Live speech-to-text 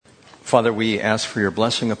Father, we ask for your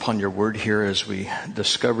blessing upon your word here as we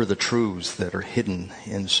discover the truths that are hidden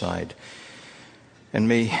inside. And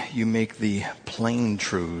may you make the plain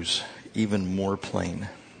truths even more plain.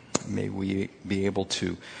 May we be able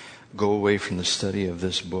to go away from the study of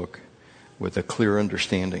this book with a clear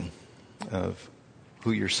understanding of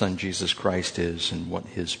who your Son Jesus Christ is and what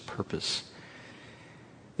his purpose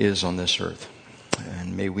is on this earth.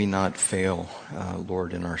 And may we not fail,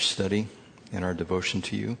 Lord, in our study, in our devotion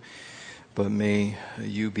to you, but may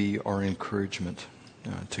you be our encouragement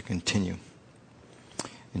to continue.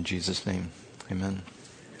 In Jesus' name, amen.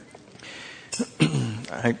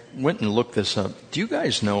 I went and looked this up. Do you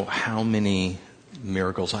guys know how many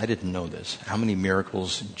miracles, I didn't know this, how many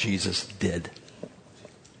miracles Jesus did?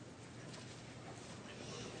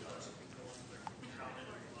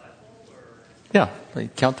 Yeah,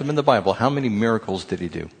 count them in the Bible. How many miracles did he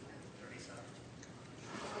do? 37.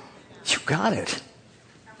 You got it.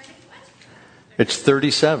 It's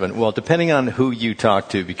 37. Well, depending on who you talk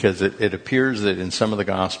to, because it appears that in some of the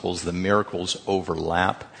Gospels, the miracles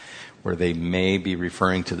overlap, where they may be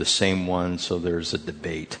referring to the same one, so there's a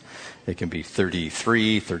debate. It can be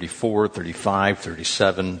 33, 34, 35,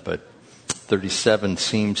 37, but 37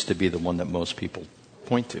 seems to be the one that most people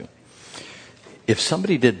point to. If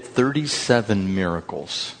somebody did 37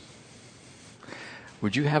 miracles,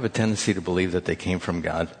 would you have a tendency to believe that they came from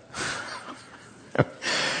God?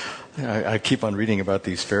 I keep on reading about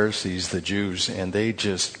these Pharisees, the Jews, and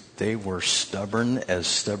they were stubborn as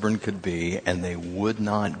stubborn could be, and they would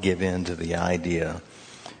not give in to the idea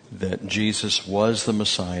that Jesus was the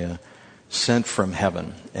Messiah sent from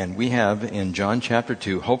heaven. And we have in John chapter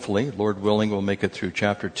 2, hopefully, Lord willing, we'll make it through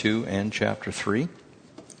chapter 2 and chapter 3.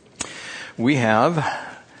 We have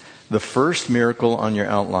the first miracle on your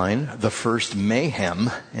outline, the first mayhem,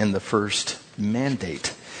 and the first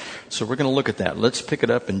mandate. So we're going to look at that. Let's pick it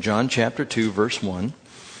up in John chapter 2, verse 1.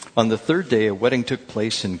 On the third day, a wedding took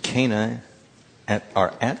place in Cana,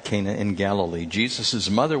 at Cana in Galilee. Jesus'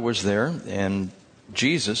 mother was there, and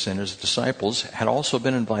Jesus and his disciples had also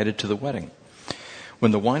been invited to the wedding.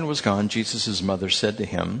 When the wine was gone, Jesus' mother said to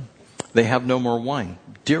him, "They have no more wine."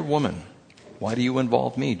 "Dear woman, why do you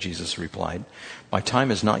involve me?" Jesus replied. "My time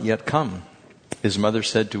has not yet come." His mother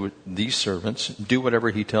said to these servants, "Do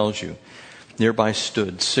whatever he tells you." Nearby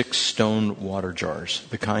stood 6 stone water jars,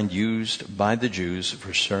 the kind used by the Jews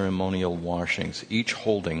for ceremonial washings, each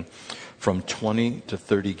holding from 20 to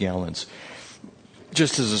 30 gallons.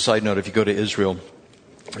 Just as a side note, if you go to Israel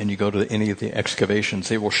and you go to any of the excavations,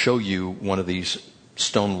 they will show you one of these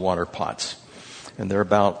stone water pots. And they're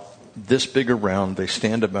about this big around. They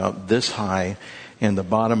stand about this high, and the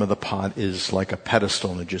bottom of the pot is like a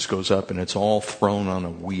pedestal, and it just goes up, and it's all thrown on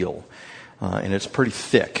a wheel. And it's pretty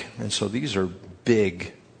thick. And so these are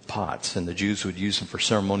big pots, and the Jews would use them for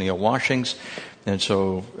ceremonial washings. And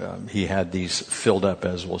so he had these filled up,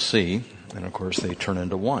 as we'll see. And of course, they turn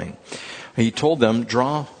into wine. He told them,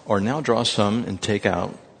 draw some and take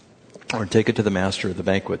it to the master of the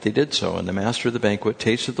banquet. They did so, and the master of the banquet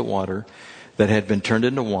tasted the water that had been turned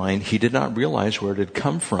into wine. He did not realize where it had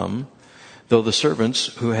come from, though the servants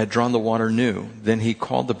who had drawn the water knew. Then he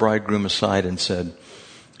called the bridegroom aside and said,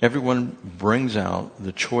 "Everyone brings out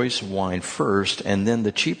the choice wine first, and then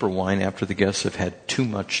the cheaper wine after the guests have had too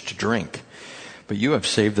much to drink. But you have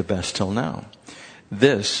saved the best till now."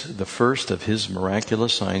 This, the first of his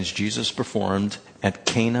miraculous signs Jesus performed at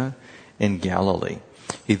Cana in Galilee.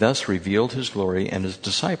 He thus revealed his glory, and his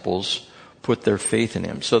disciples put their faith in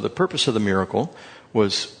him. So the purpose of the miracle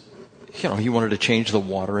was, he wanted to change the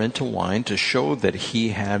water into wine to show that he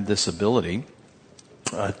had this ability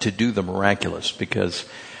to do the miraculous. Because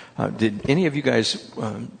did any of you guys,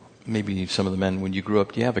 maybe some of the men, when you grew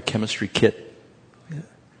up, do you have a chemistry kit?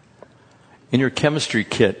 In your chemistry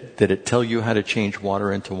kit, did it tell you how to change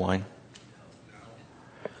water into wine?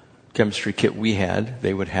 Chemistry kit we had,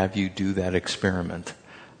 they would have you do that experiment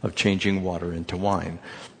of changing water into wine.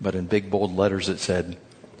 But in big bold letters it said,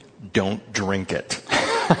 "Don't drink it."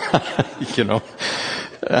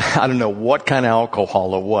 I don't know what kind of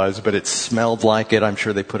alcohol it was, but it smelled like it. I'm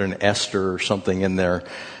sure they put an ester or something in there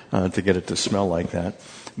to get it to smell like that.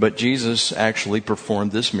 But Jesus actually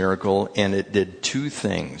performed this miracle, and it did 2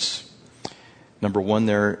 things. Number 1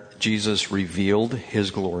 there, Jesus revealed his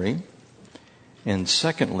glory. And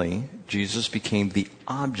secondly, Jesus became the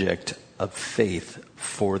object of faith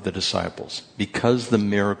for the disciples. Because the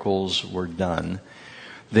miracles were done,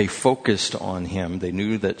 they focused on him. They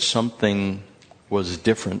knew that something was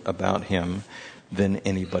different about him. than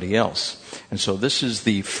anybody else. And so this is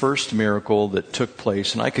the first miracle that took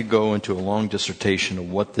place. And I could go into a long dissertation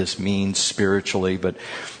of what this means spiritually, but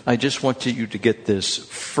I just want you to get this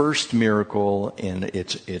first miracle, and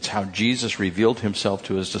it's how Jesus revealed himself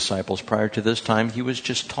to his disciples. Prior to this time, he was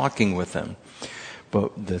just talking with them.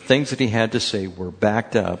 But the things that he had to say were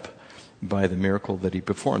backed up by the miracle that he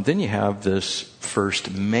performed. Then you have this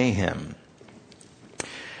first mayhem.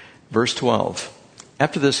 Verse 12.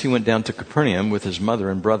 After this, he went down to Capernaum with his mother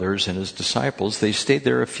and brothers and his disciples. They stayed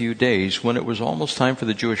there a few days. When it was almost time for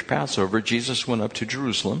the Jewish Passover, Jesus went up to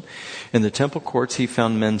Jerusalem. In the temple courts, he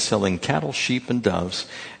found men selling cattle, sheep, and doves,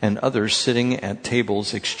 and others sitting at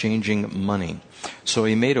tables exchanging money. So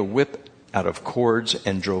he made a whip out of cords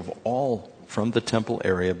and drove all from the temple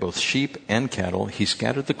area, both sheep and cattle. He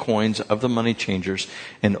scattered the coins of the money changers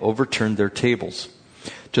and overturned their tables.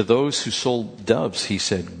 To those who sold doves, he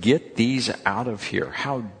said, "Get these out of here.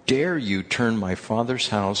 How dare you turn my Father's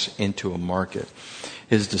house into a market?"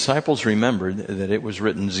 His disciples remembered that it was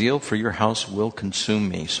written, "Zeal for your house will consume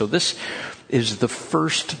me." So this is the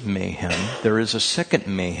first mayhem. There is a second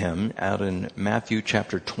mayhem out in Matthew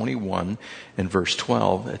chapter 21 and verse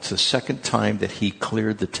 12. It's the second time that he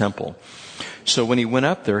cleared the temple. So when he went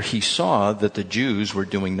up there, he saw that the Jews were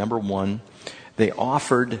doing, number one, they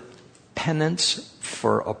offered penance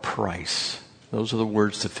for a price. Those are the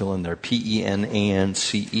words to fill in there.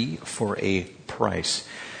 P-E-N-A-N-C-E, for a price.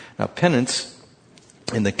 Now, penance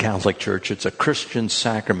in the Catholic Church, it's a Christian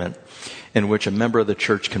sacrament in which a member of the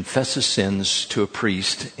church confesses sins to a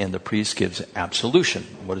priest, and the priest gives absolution.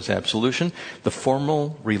 What is absolution? The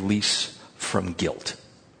formal release from guilt.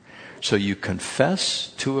 So you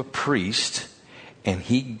confess to a priest, and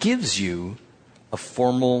he gives you a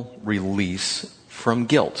formal release from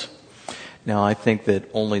guilt. Now, I think that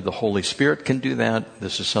only the Holy Spirit can do that.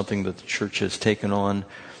 This is something that the church has taken on.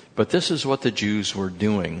 But this is what the Jews were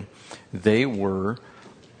doing. They were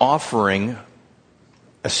offering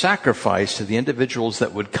a sacrifice to the individuals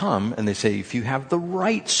that would come, and they say, if you have the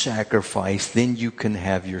right sacrifice, then you can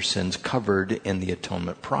have your sins covered in the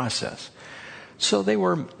atonement process. So they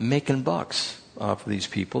were making bucks off of these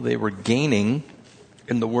people. They were gaining,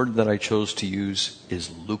 and the word that I chose to use is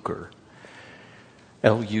lucre.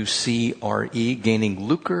 L-U-C-R-E, gaining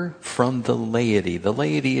lucre from the laity. The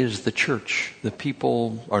laity is the church. The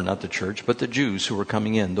people, or not the church, but the Jews who were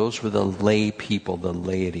coming in. Those were the lay people, the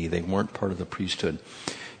laity. They weren't part of the priesthood.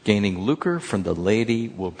 Gaining lucre from the laity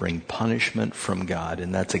will bring punishment from God.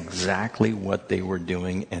 And that's exactly what they were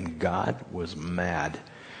doing, and God was mad.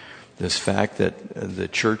 This fact that the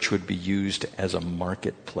church would be used as a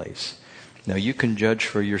marketplace. Now, you can judge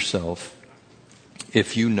for yourself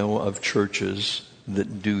if you know of churches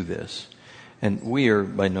that do this. And we are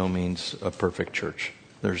by no means a perfect church.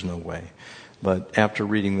 There's no way. But after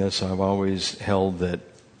reading this, I've always held that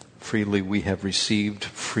freely we have received,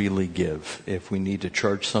 freely give. If we need to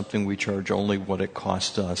charge something, we charge only what it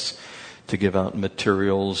costs us to give out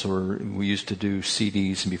materials. Or we used to do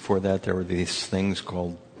CDs, and before that there were these things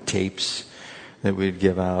called tapes that we'd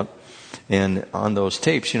give out. And on those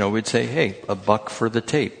tapes, we'd say, hey, $1 for the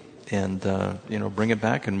tape. And, bring it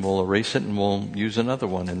back and we'll erase it and we'll use another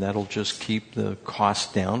one. And that'll just keep the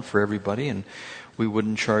cost down for everybody. And we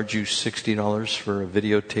wouldn't charge you $60 for a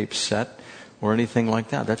videotape set or anything like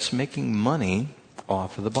that. That's making money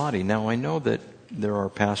off of the body. Now, I know that there are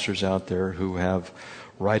pastors out there who have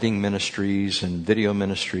writing ministries and video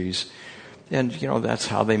ministries. And, that's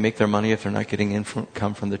how they make their money if they're not getting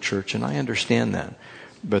income from the church. And I understand that.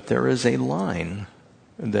 But there is a line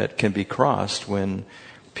that can be crossed when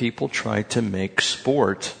people try to make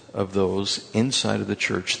sport of those inside of the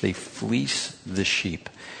church. They fleece the sheep.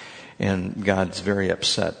 And God's very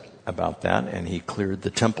upset about that, and he cleared the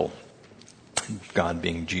temple. God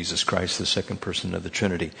being Jesus Christ, the second person of the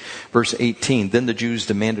Trinity. Verse 18, then the Jews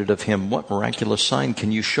demanded of him, what miraculous sign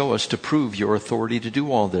can you show us to prove your authority to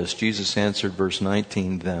do all this? Jesus answered, verse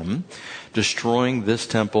 19, them, destroy this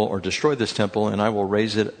temple, and I will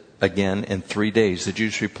raise it again in 3 days. The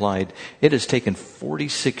Jews replied, it has taken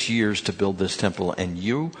 46 years to build this temple, and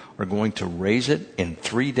you are going to raise it in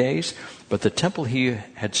 3 days? But the temple he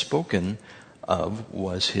had spoken of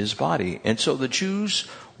was his body. And so the Jews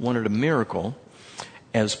wanted a miracle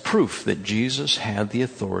as proof that Jesus had the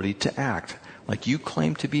authority to act. Like, you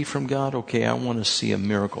claim to be from God? Okay, I want to see a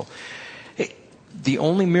miracle. The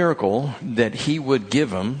only miracle that he would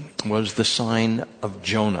give him was the sign of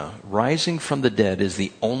Jonah. Rising from the dead is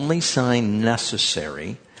the only sign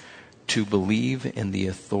necessary to believe in the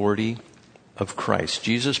authority of Christ.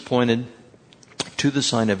 Jesus pointed to the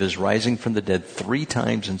sign of his rising from the dead 3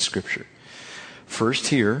 times in Scripture. First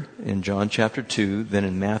here in John chapter 2, then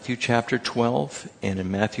in Matthew chapter 12, and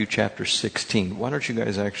in Matthew chapter 16. Why don't you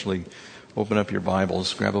guys actually open up your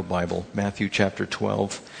Bibles, grab a Bible, Matthew chapter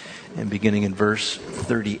 12, and beginning in verse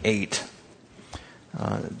 38.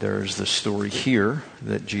 There's the story here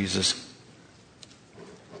that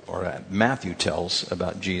Matthew tells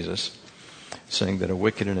about Jesus, saying that a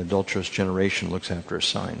wicked and adulterous generation looks after a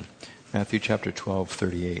sign. Matthew chapter 12,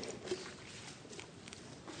 38.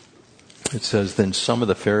 It says, Then some of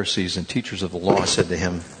the Pharisees and teachers of the law said to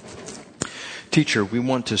him, Teacher, we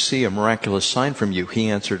want to see a miraculous sign from you. He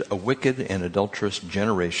answered, A wicked and adulterous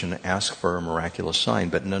generation asks for a miraculous sign,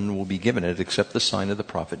 but none will be given it except the sign of the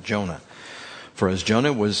prophet Jonah. For as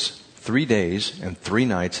Jonah was 3 days and 3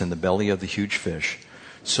 nights in the belly of the huge fish,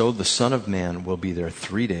 so the Son of Man will be there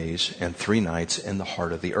 3 days and 3 nights in the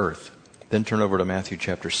heart of the earth. Then turn over to Matthew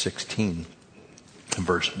chapter 16,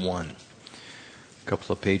 verse 1. A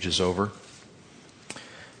couple of pages over.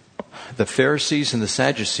 The Pharisees and the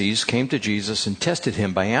Sadducees came to Jesus and tested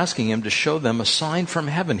him by asking him to show them a sign from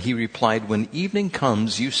heaven. He replied, When evening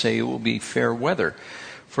comes, you say it will be fair weather,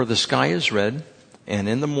 for the sky is red, and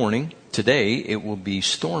in the morning, today, it will be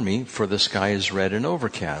stormy, for the sky is red and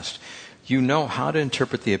overcast. You know how to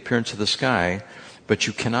interpret the appearance of the sky, but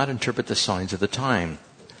you cannot interpret the signs of the time.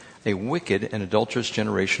 A wicked and adulterous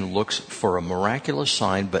generation looks for a miraculous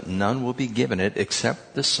sign, but none will be given it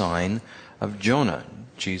except the sign of Jonah.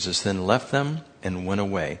 Jesus then left them and went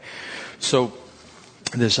away. So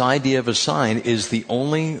this idea of a sign is the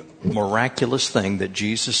only miraculous thing that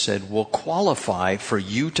Jesus said will qualify for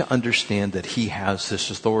you to understand that he has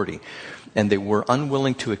this authority. And they were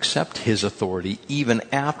unwilling to accept his authority even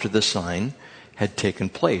after the sign had taken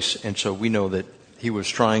place. And so we know that he was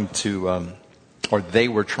trying to, they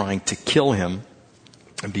were trying to kill him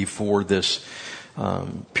before this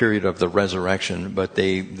period of the resurrection, but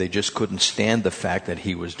they just couldn't stand the fact that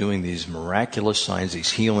he was doing these miraculous signs,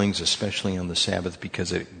 these healings, especially on the Sabbath,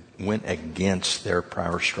 because it went against their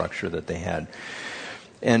power structure that they had.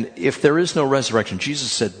 And if there is no resurrection,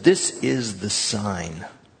 Jesus said, this is the sign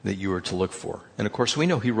that you are to look for. And of course, we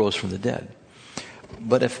know he rose from the dead.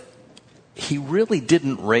 But if he really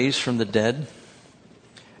didn't raise from the dead,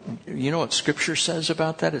 you know what Scripture says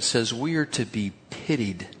about that? It says we are to be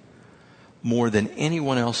pitied more than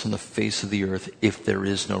anyone else on the face of the earth if there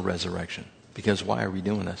is no resurrection. Because why are we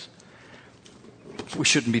doing this? We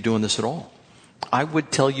shouldn't be doing this at all. I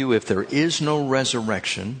would tell you if there is no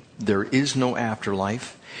resurrection, there is no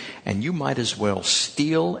afterlife, and you might as well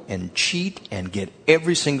steal and cheat and get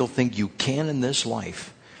every single thing you can in this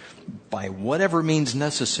life by whatever means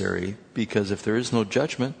necessary, because if there is no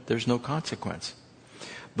judgment, there's no consequence.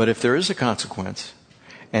 But if there is a consequence,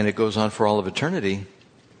 and it goes on for all of eternity,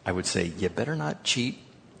 I would say you better not cheat,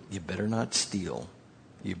 you better not steal,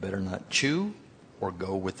 you better not chew or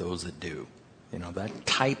go with those that do. You know, that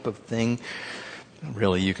type of thing.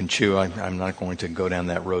 Really, you can chew. I'm not going to go down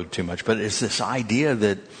that road too much. But it's this idea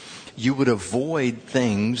that you would avoid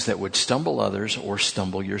things that would stumble others or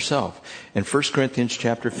stumble yourself. In 1 Corinthians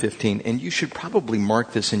chapter 15, and you should probably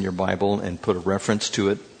mark this in your Bible and put a reference to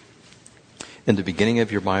it in the beginning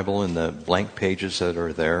of your Bible, in the blank pages that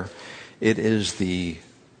are there. It is the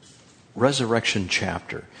resurrection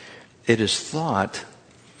chapter. It is thought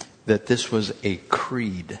that this was a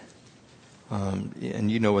creed.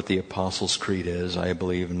 And you know what the Apostles' Creed is. I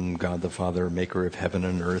believe in God the Father, maker of heaven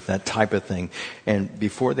and earth, that type of thing. And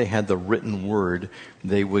before they had the written word,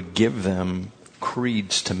 they would give them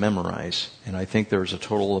creeds to memorize. And I think there's a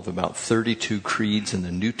total of about 32 creeds in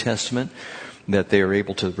the New Testament that they are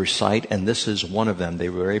able to recite. And this is one of them. They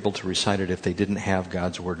were able to recite it if they didn't have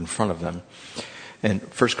God's word in front of them. And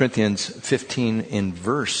 1 Corinthians 15 in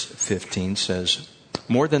verse 15 says,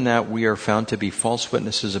 More than that, we are found to be false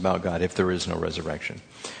witnesses about God if there is no resurrection.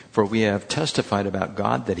 For we have testified about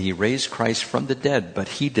God that he raised Christ from the dead, but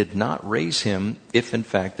he did not raise him if in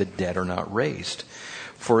fact the dead are not raised.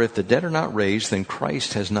 For if the dead are not raised, then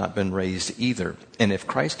Christ has not been raised either. And if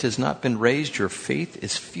Christ has not been raised, your faith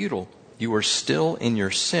is futile. You are still in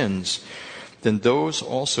your sins. Then those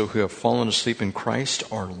also who have fallen asleep in Christ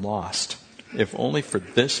are lost. If only for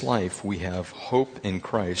this life we have hope in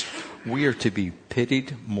Christ, we are to be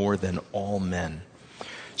pitied more than all men.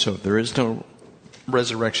 So if there is no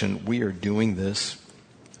resurrection, we are doing this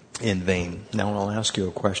in vain. Now I'll ask you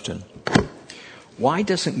a question. Why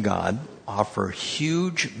doesn't God offer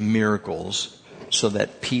huge miracles so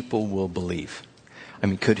that people will believe? I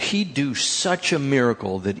mean, could he do such a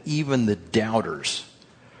miracle that even the doubters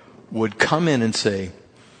would come in and say,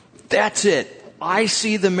 that's it. I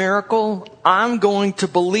see the miracle. I'm going to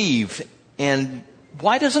believe. And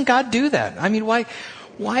why doesn't God do that? I mean, why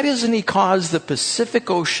Why doesn't he cause the Pacific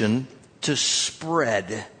Ocean to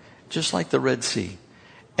spread just like the Red Sea?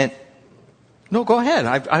 And no, go ahead.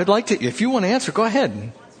 I'd like to, if you want to answer, go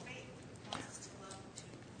ahead.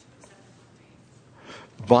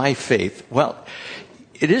 By faith. Well,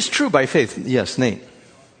 it is true by faith. Yes, Nate.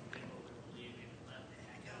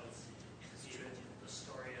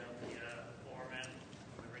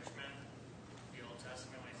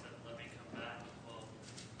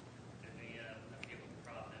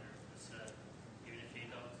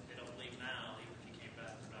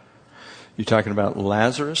 You're talking about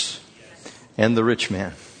Lazarus and the rich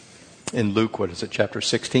man in Luke, what is it, chapter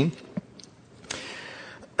 16?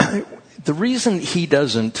 The reason he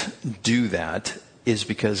doesn't do that is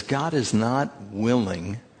because God is not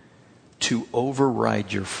willing to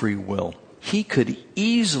override your free will. He could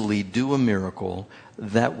easily do a miracle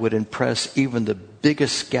that would impress even the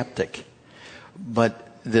biggest skeptic. But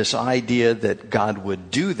this idea that God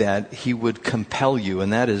would do that, he would compel you,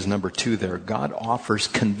 and that is number 2 there. God offers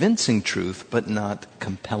convincing truth, but not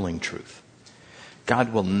compelling truth.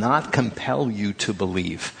 God will not compel you to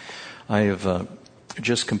believe. I have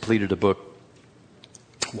just completed a book,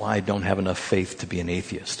 Why I Don't Have Enough Faith to Be an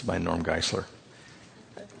Atheist, by Norm Geisler.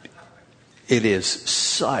 It is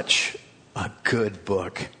such a good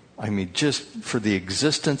book. I mean, just for the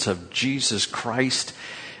existence of Jesus Christ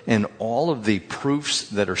and all of the proofs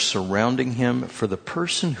that are surrounding him, for the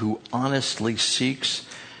person who honestly seeks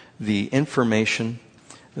the information,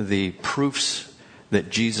 the proofs that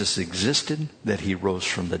Jesus existed, that he rose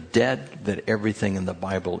from the dead, that everything in the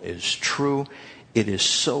Bible is true. It is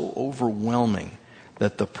so overwhelming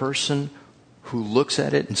that the person who looks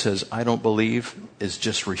at it and says, I don't believe, is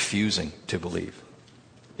just refusing to believe.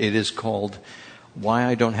 It is called Why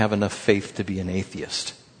I Don't Have Enough Faith to Be an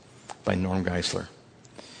Atheist by Norm Geisler.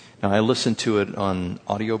 Now, I listened to it on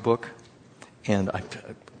audiobook, and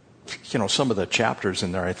some of the chapters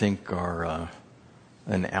in there I think are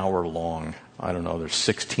an hour long. I don't know, there's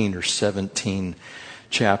 16 or 17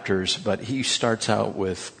 chapters, but he starts out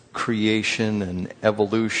with creation and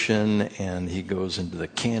evolution, and he goes into the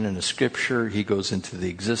canon of Scripture, he goes into the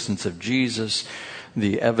existence of Jesus,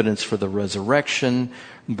 the evidence for the resurrection,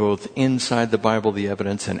 both inside the Bible, the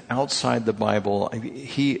evidence, and outside the Bible.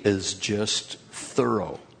 He is just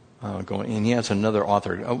thorough. And he has another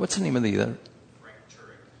author. What's the name of the?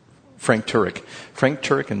 Frank Turek. Frank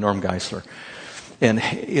Turek and Norm Geisler. And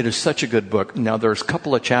it is such a good book. Now, there's a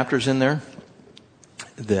couple of chapters in there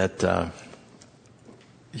that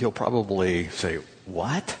you'll probably say,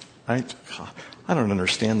 what? I don't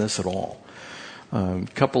understand this at all. A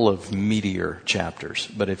couple of meatier chapters.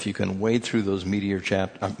 But if you can wade through those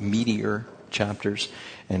meatier chapters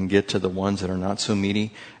and get to the ones that are not so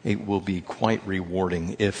meaty, it will be quite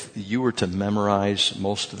rewarding. If you were to memorize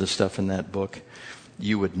most of the stuff in that book,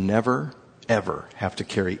 you would never, ever have to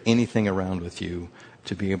carry anything around with you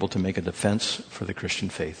to be able to make a defense for the Christian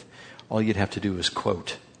faith. All you'd have to do is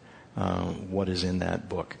quote what is in that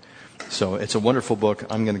book. So it's a wonderful book.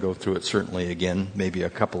 I'm going to go through it certainly again, maybe a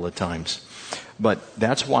couple of times. But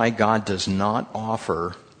that's why God does not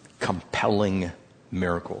offer compelling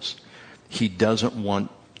miracles. He doesn't want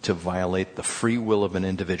to violate the free will of an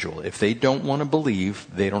individual. If they don't want to believe,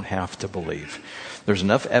 they don't have to believe. There's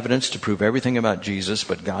enough evidence to prove everything about Jesus,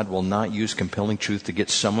 but God will not use compelling truth to get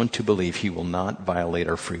someone to believe. He will not violate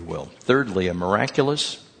our free will. Thirdly, the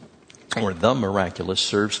miraculous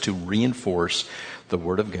serves to reinforce the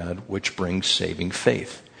Word of God, which brings saving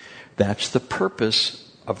faith. That's the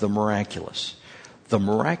purpose of the miraculous. The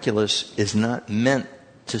miraculous is not meant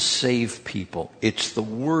to save people. It's the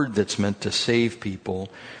Word that's meant to save people.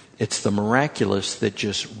 It's the miraculous that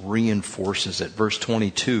just reinforces it. Verse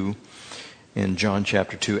 22 in John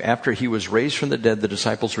chapter 2, after he was raised from the dead, the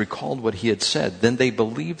disciples recalled what he had said. Then they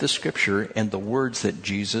believed the Scripture and the words that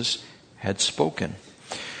Jesus had spoken.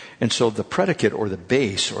 And so the predicate or the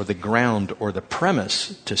base or the ground or the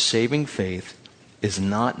premise to saving faith is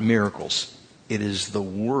not miracles. It is the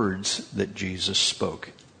words that Jesus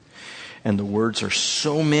spoke. And the words are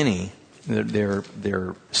so many that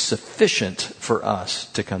they're sufficient for us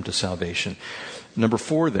to come to salvation. Number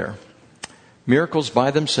 4 there. Miracles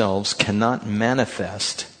by themselves cannot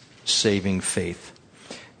manifest saving faith.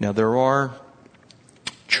 Now there are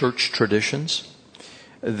church traditions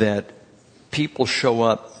that people show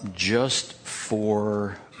up just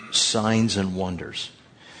for signs and wonders.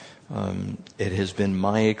 It has been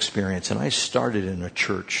my experience, and I started in a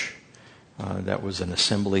church that was an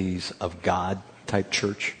Assemblies of God type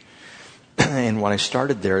church. And when I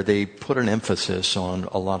started there, they put an emphasis on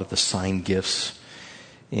a lot of the sign gifts.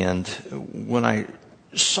 And when I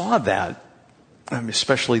saw that,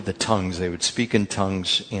 especially the tongues. They would speak in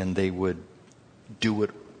tongues and they would do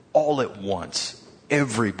it all at once.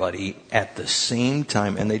 Everybody at the same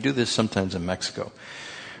time. And they do this sometimes in Mexico.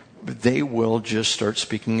 They will just start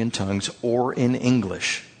speaking in tongues or in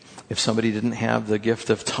English. If somebody didn't have the gift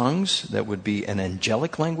of tongues, that would be an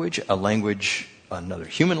angelic language, another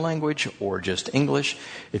human language, or just English.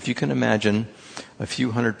 If you can imagine a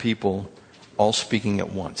few hundred people all speaking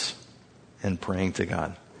at once and praying to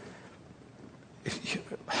God.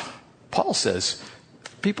 Paul says,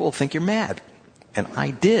 people think you're mad. And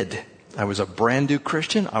I did. I was a brand new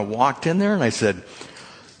Christian. I walked in there and I said,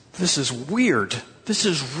 this is weird. This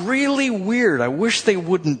is really weird. I wish they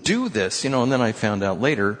wouldn't do this. And then I found out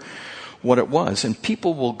later what it was. And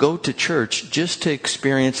people will go to church just to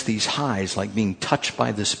experience these highs, like being touched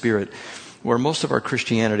by the Spirit, where most of our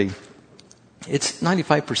Christianity, it's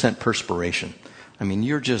 95% perspiration. I mean,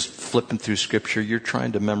 you're just flipping through Scripture. You're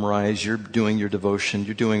trying to memorize. You're doing your devotion.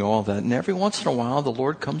 You're doing all that. And every once in a while, the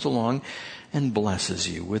Lord comes along and blesses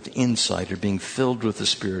you with insight or being filled with the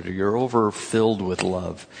Spirit, or you're overfilled with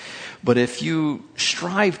love. But if you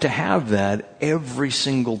strive to have that every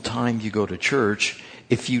single time you go to church,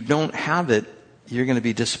 if you don't have it, you're going to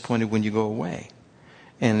be disappointed when you go away.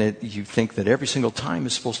 And you think that every single time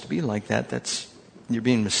is supposed to be like that. You're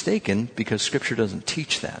being mistaken, because Scripture doesn't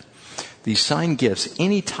teach that. These sign gifts,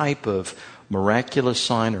 any type of miraculous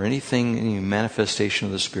sign or anything, any manifestation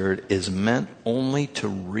of the Spirit, is meant only to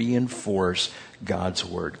reinforce God's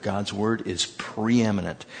Word. God's Word is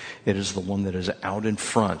preeminent. It is the one that is out in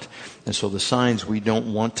front. And so the signs, we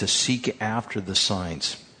don't want to seek after the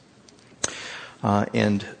signs.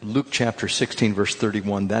 And Luke chapter 16, verse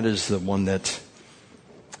 31, that is the one that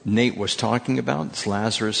Nate was talking about. It's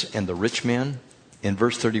Lazarus and the rich man. In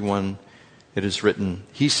verse 31, it is written,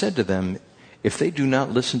 he said to them, if they do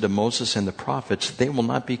not listen to Moses and the prophets, they will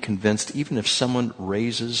not be convinced, even if someone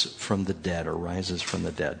rises from the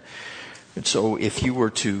dead. And so if you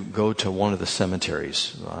were to go to one of the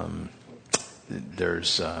cemeteries,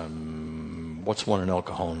 there's, what's one in El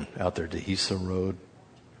Cajon out there, Dehesa Road?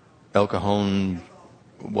 El Cajon,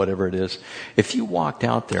 whatever it is. If you walked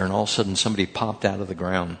out there and all of a sudden somebody popped out of the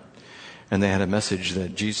ground and they had a message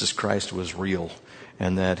that Jesus Christ was real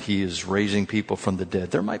and that he is raising people from the dead,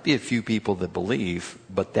 there might be a few people that believe,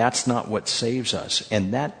 but that's not what saves us.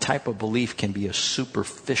 And that type of belief can be a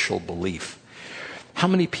superficial belief. How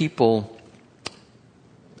many people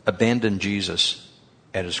abandoned Jesus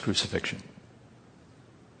at his crucifixion?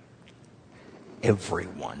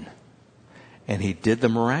 Everyone. And he did the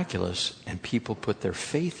miraculous, and people put their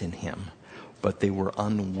faith in him, but they were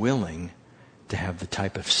unwilling to have the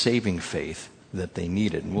type of saving faith that they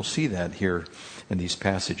needed. And we'll see that here in these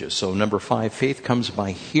passages. So number 5, faith comes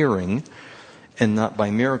by hearing and not by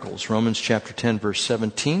miracles. Romans chapter 10, verse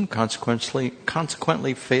 17,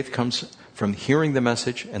 consequently, faith comes from hearing the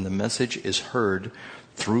message, and the message is heard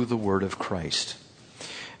through the word of Christ.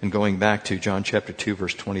 And going back to John chapter 2,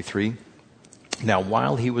 verse 23, now,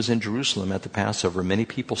 while he was in Jerusalem at the Passover, many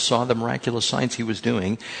people saw the miraculous signs he was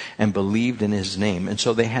doing and believed in his name. And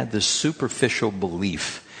so they had this superficial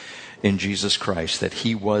belief in Jesus Christ, that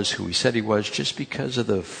he was who he said he was, just because of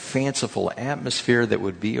the fanciful atmosphere that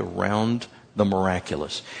would be around the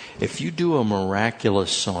miraculous. If you do a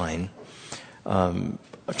miraculous sign,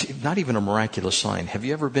 not even a miraculous sign, have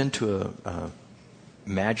you ever been to a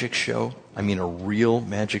magic show? I mean, a real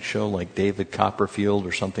magic show like David Copperfield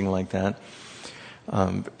or something like that?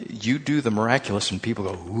 You do the miraculous and people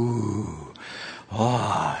go, ooh,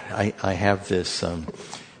 I have this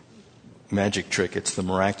magic trick. It's the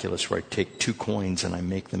miraculous, where I take 2 coins and I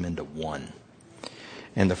make them into 1.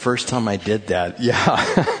 And the first time I did that,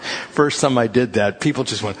 people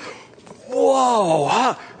just went,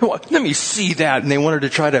 whoa, let me see that. And they wanted to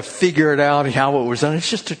try to figure it out, how it was done. It's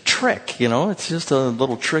just a trick, It's just a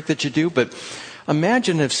little trick that you do. But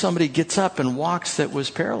imagine if somebody gets up and walks that was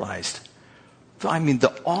paralyzed. I mean,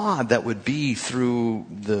 the awe that would be through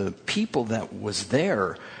the people that was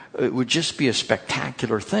there, it would just be a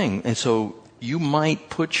spectacular thing. And so you might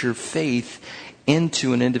put your faith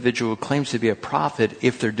into an individual who claims to be a prophet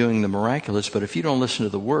if they're doing the miraculous, but if you don't listen to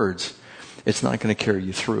the words, it's not going to carry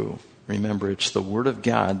you through. Remember, it's the Word of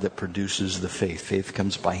God that produces the faith. Faith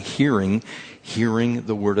comes by hearing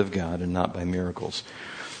the Word of God, and not by miracles.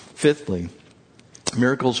 Fifthly,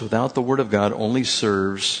 miracles without the Word of God only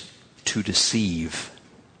serves to deceive.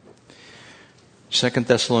 2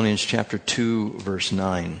 Thessalonians chapter 2, verse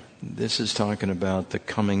 9. This is talking about the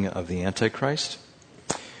coming of the Antichrist.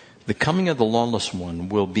 The coming of the lawless one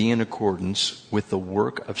will be in accordance with the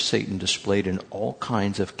work of Satan displayed in all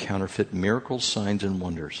kinds of counterfeit miracles, signs, and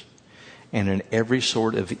wonders, and in every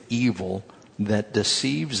sort of evil that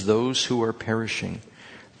deceives those who are perishing.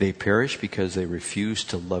 They perish because they refuse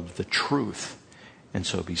to love the truth and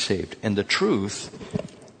so be saved. And the truth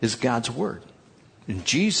is God's word. And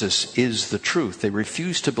Jesus is the truth. They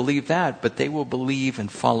refuse to believe that, but they will believe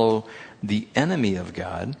and follow the enemy of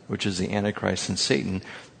God, which is the Antichrist and Satan,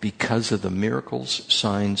 because of the miracles,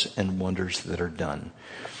 signs, and wonders that are done.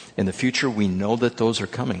 In the future, we know that those are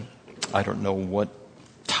coming. I don't know what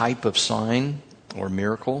type of sign or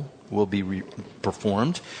miracle will be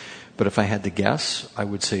performed, but if I had to guess, I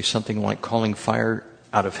would say something like calling fire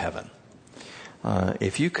out of heaven.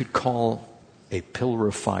 If you could call a pillar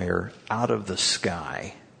of fire out of the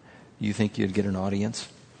sky, you think you'd get an audience?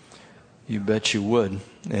 You bet you would.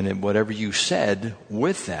 And whatever you said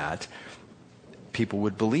with that, people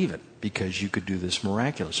would believe it because you could do this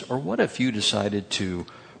miraculous. Or what if you decided to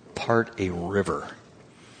part a river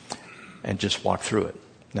and just walk through it?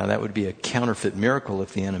 Now that would be a counterfeit miracle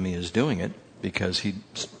if the enemy is doing it, because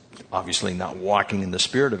he's obviously not walking in the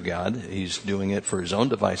Spirit of God. He's doing it for his own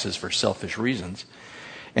devices, for selfish reasons.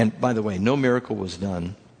 And by the way, no miracle was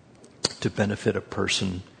done to benefit a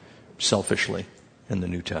person selfishly in the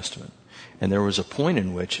New Testament. And there was a point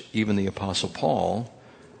in which even the Apostle Paul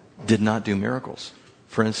did not do miracles.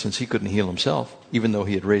 For instance, he couldn't heal himself. Even though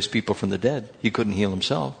he had raised people from the dead, he couldn't heal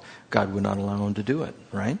himself. God would not allow him to do it,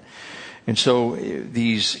 right? And so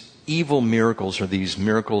these evil miracles are these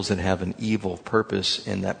miracles that have an evil purpose,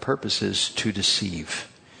 and that purpose is to deceive.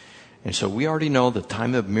 And so we already know the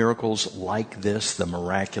time of miracles like this, the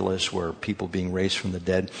miraculous, where people being raised from the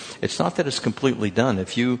dead, it's not that it's completely done.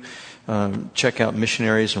 If you check out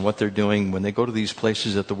missionaries and what they're doing, when they go to these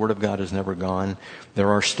places that the Word of God has never gone, there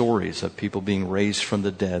are stories of people being raised from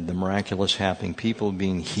the dead, the miraculous happening, people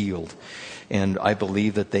being healed. And I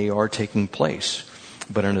believe that they are taking place.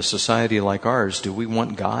 But in a society like ours, do we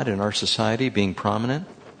want God in our society being prominent?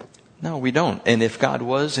 No, we don't. And if God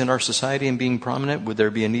was in our society and being prominent, would there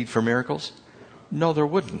be a need for miracles? No, there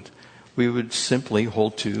wouldn't. We would simply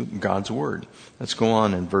hold to God's word. Let's go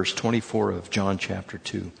on in verse 24 of John chapter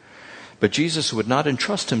 2. But Jesus would not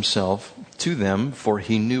entrust himself to them, for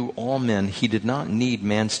he knew all men. He did not need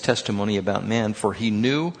man's testimony about man, for he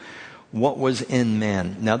knew what was in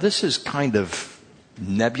man. Now this is kind of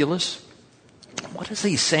nebulous. What is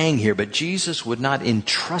he saying here? But Jesus would not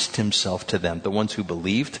entrust himself to them, the ones who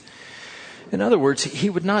believed. In other words, he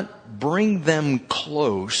would not bring them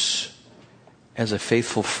close as a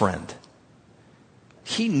faithful friend.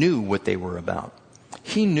 He knew what they were about.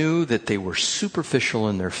 He knew that they were superficial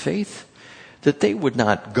in their faith, that they would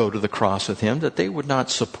not go to the cross with him, that they would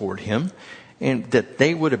not support him, and that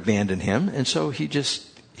they would abandon him. And so he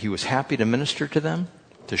was happy to minister to them,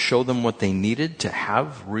 to show them what they needed to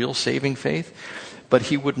have real saving faith. But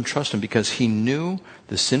he wouldn't trust them because he knew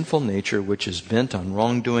the sinful nature which is bent on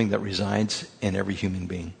wrongdoing that resides in every human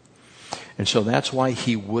being. And so that's why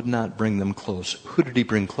he would not bring them close. Who did he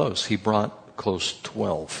bring close? He brought close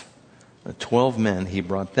 12. 12 men, he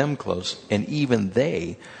brought them close, and even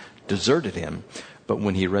they deserted him. But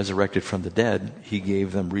when he resurrected from the dead, he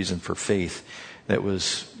gave them reason for faith that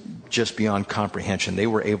was just beyond comprehension. They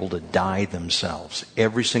were able to die themselves.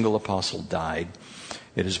 Every single apostle died,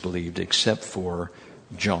 it is believed, except for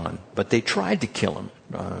John. But they tried to kill him.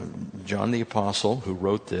 John the apostle, who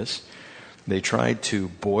wrote this, they tried to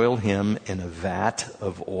boil him in a vat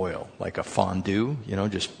of oil, like a fondue,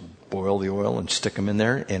 just boil the oil and stick him in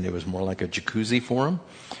there, and it was more like a jacuzzi for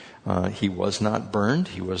him. He was not burned,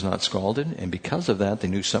 he was not scalded, and because of that, they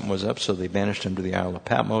knew something was up, so they banished him to the Isle of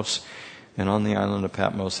Patmos. And on the island of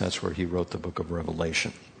Patmos, that's where he wrote the book of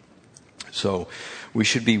Revelation. So we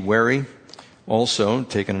should be wary. Also,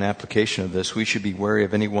 taking an application of this, we should be wary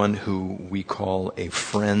of anyone who we call a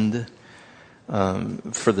friend,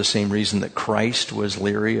 for the same reason that Christ was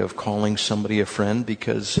leery of calling somebody a friend.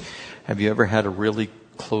 Because have you ever had a really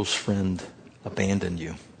close friend abandon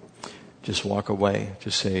you? Just walk away.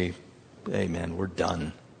 Just say, hey man, we're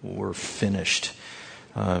done. We're finished.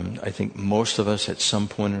 I think most of us at some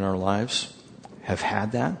point in our lives have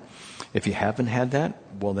had that. If you haven't had that,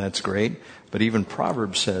 well, that's great. But even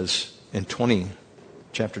Proverbs says in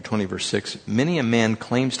chapter 20, verse 6, many a man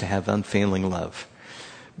claims to have unfailing love,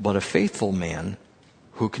 but a faithful man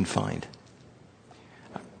who can find?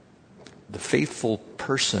 The faithful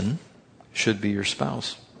person should be your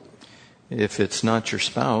spouse. If it's not your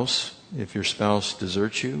spouse, if your spouse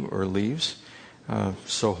deserts you or leaves,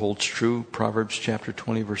 so holds true Proverbs chapter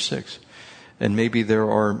 20, verse 6. And maybe there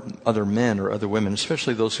are other men or other women,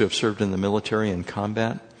 especially those who have served in the military and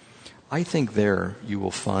combat. I think there you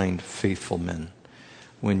will find faithful men.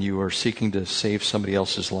 When you are seeking to save somebody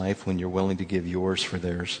else's life, when you're willing to give yours for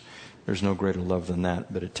theirs, There's no greater love than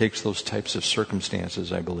that. But it takes those types of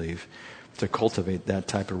circumstances, I believe, to cultivate that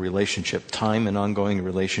type of relationship. Time and ongoing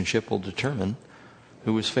relationship will determine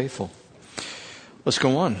who is faithful. Let's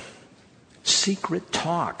go on. Secret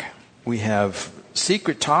talk. We have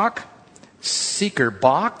secret talk, seeker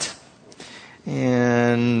balked,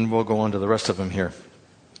 and we'll go on to the rest of them here.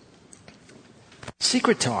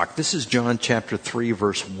 Secret talk. This is John chapter 3,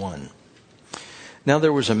 verse 1. Now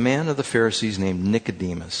there was a man of the Pharisees named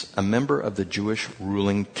Nicodemus, a member of the Jewish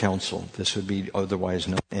ruling council. This would be otherwise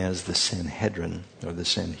known as the Sanhedrin, or the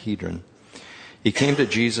Sanhedrin. He came to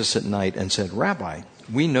Jesus at night and said, "Rabbi,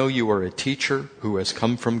 we know you are a teacher who has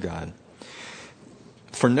come from God.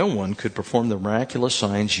 For no one could perform the miraculous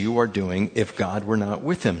signs you are doing if God were not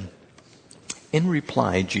with him." In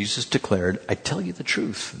reply, Jesus declared, "I tell you the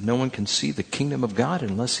truth. No one can see the kingdom of God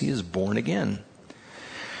unless he is born again."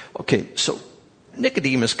 Okay, so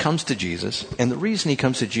Nicodemus comes to Jesus, and the reason he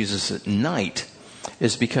comes to Jesus at night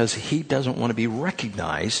is because he doesn't want to be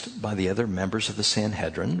recognized by the other members of the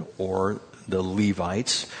Sanhedrin or the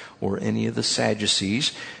Levites or any of the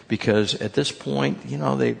Sadducees, because at this point,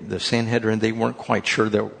 the Sanhedrin, they weren't quite sure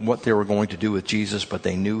what they were going to do with Jesus, but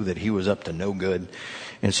they knew that he was up to no good.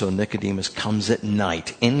 And so Nicodemus comes at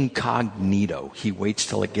night, incognito. He waits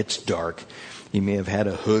till it gets dark. He may have had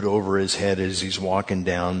a hood over his head as he's walking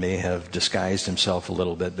down, may have disguised himself a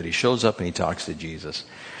little bit, but he shows up and he talks to Jesus.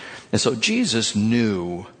 And so Jesus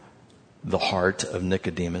knew the heart of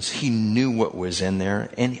Nicodemus. He knew what was in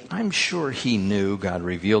there, and I'm sure he knew, God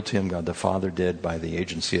revealed to him, God the Father did by the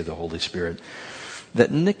agency of the Holy Spirit,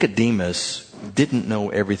 that Nicodemus didn't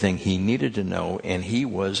know everything he needed to know, and he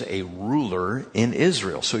was a ruler in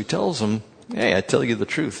Israel. So he tells him, "Hey, I tell you the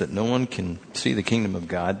truth, that no one can see the kingdom of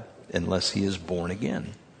God unless he is born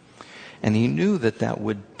again." And he knew that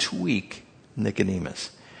would tweak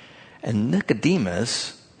Nicodemus. And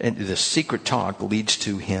Nicodemus, and the secret talk leads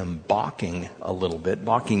to him balking a little bit.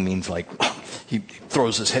 Balking means like, he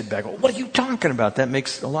throws his head back. "What are you talking about? That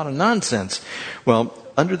makes a lot of nonsense." Well,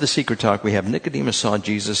 under the secret talk, we have Nicodemus saw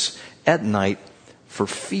Jesus at night for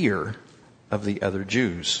fear of the other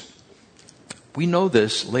Jews. We know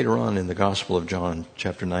this later on in the Gospel of John,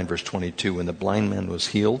 chapter 9, verse 22, when the blind man was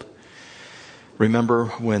healed. Remember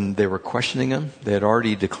when they were questioning him? They had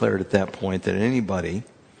already declared at that point that anybody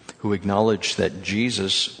who acknowledged that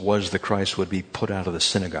Jesus was the Christ would be put out of the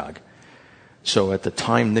synagogue. So at the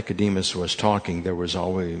time Nicodemus was talking, there was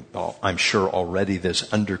always, I'm sure, already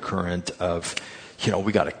this undercurrent of,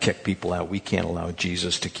 we got to kick people out. We can't allow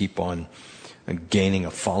Jesus to keep on gaining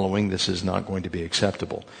a following. This is not going to be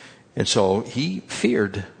acceptable. And so he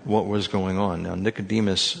feared what was going on. Now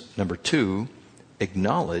Nicodemus, number 2,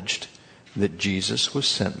 acknowledged that Jesus was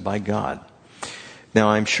sent by God. Now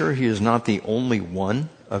I'm sure he is not the only one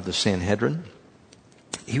of the Sanhedrin.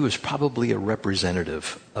 He was probably a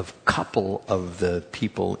representative of a couple of the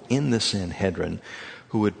people in the Sanhedrin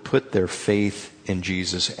who would put their faith in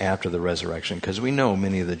Jesus after the resurrection, because we know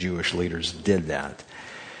many of the Jewish leaders did that.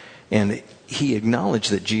 And he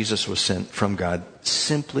acknowledged that Jesus was sent from God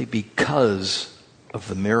simply because of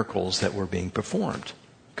the miracles that were being performed.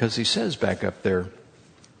 Because he says back up there,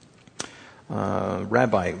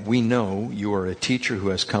 "Rabbi, we know you are a teacher who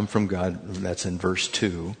has come from God." That's in verse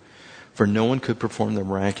 2. "For no one could perform the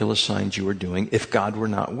miraculous signs you are doing if God were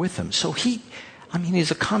not with him." So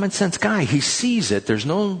he's a common sense guy. He sees it. There's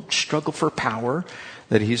no struggle for power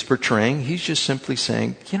that he's portraying. He's just simply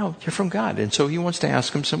saying, you're from God. And so he wants to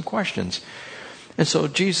ask him some questions. And so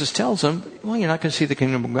Jesus tells him, well, you're not going to see the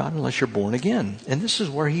kingdom of God unless you're born again. And this is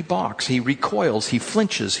where he balks. He recoils. He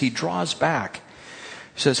flinches. He draws back.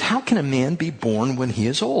 He says, "How can a man be born when he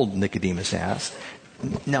is old?" Nicodemus asked.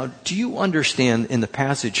 Now, do you understand in the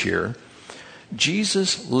passage here,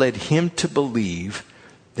 Jesus led him to believe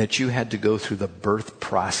that you had to go through the birth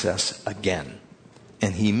process again.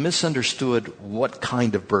 And he misunderstood what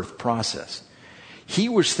kind of birth process. He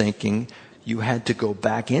was thinking you had to go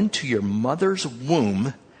back into your mother's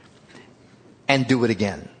womb and do it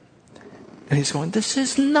again. And he's going, this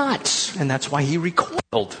is nuts. And that's why he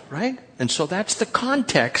recoiled, right? And so that's the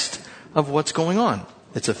context of what's going on.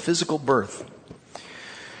 It's a physical birth.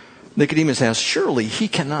 Nicodemus asked, "Surely he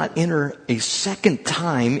cannot enter a second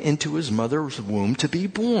time into his mother's womb to be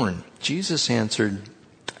born." Jesus answered,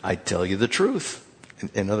 "I tell you the truth."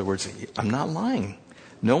 In other words, I'm not lying.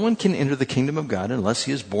 "No one can enter the kingdom of God unless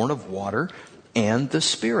he is born of water and the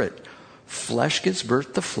Spirit. Flesh gives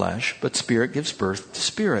birth to flesh, but Spirit gives birth to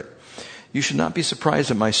spirit. You should not be surprised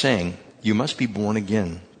at my saying, you must be born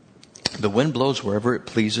again. The wind blows wherever it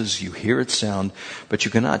pleases. You hear its sound, but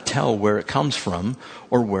you cannot tell where it comes from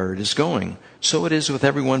or where it is going. So it is with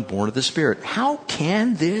everyone born of the Spirit. How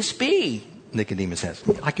can this be? Nicodemus asked.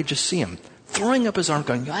 I could just see him throwing up his arm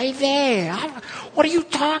going, hey there, what are you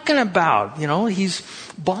talking about? He's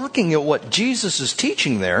balking at what Jesus is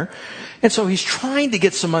teaching there. And so he's trying to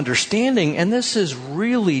get some understanding, and this is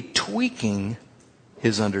really tweaking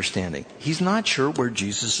his understanding. He's not sure where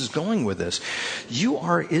Jesus is going with this. You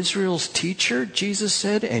are Israel's teacher, Jesus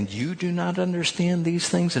said, and you do not understand these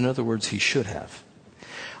things. In other words, he should have.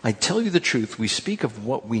 I tell you the truth, we speak of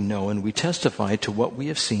what we know and we testify to what we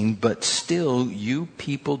have seen, but still you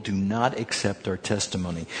people do not accept our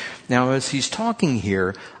testimony. Now, as he's talking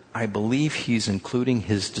here, I believe he's including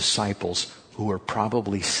his disciples who are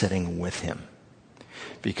probably sitting with him.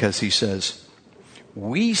 Because he says,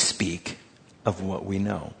 we speak of what we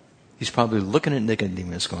know. He's probably looking at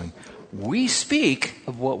Nicodemus going, we speak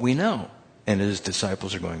of what we know. And his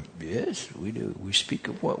disciples are going, yes, we do. We speak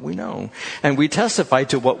of what we know. And we testify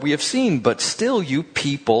to what we have seen. But still, you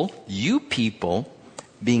people,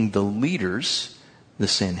 being the leaders, the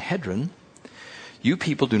Sanhedrin, you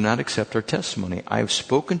people do not accept our testimony. I have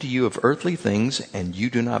spoken to you of earthly things, and you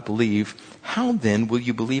do not believe. How then will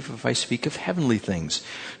you believe if I speak of heavenly things?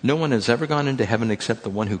 No one has ever gone into heaven except the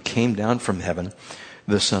one who came down from heaven,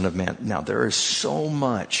 the Son of Man. Now, there is so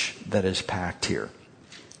much that is packed here.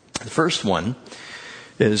 The first one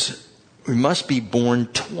is we must be born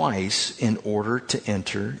twice in order to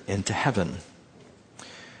enter into heaven.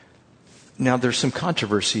 Now, there's some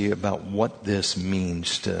controversy about what this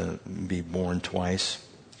means to be born twice.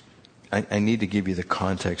 I need to give you the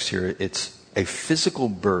context here. It's a physical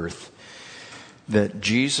birth that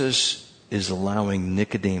Jesus is allowing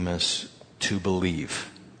Nicodemus to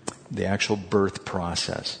believe, the actual birth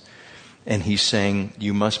process. And he's saying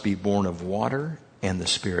you must be born of water and the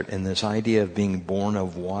Spirit. And this idea of being born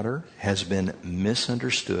of water has been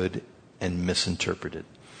misunderstood and misinterpreted.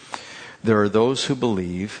 There are those who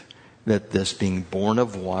believe that this being born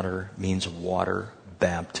of water means water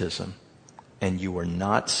baptism. And you are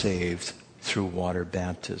not saved through water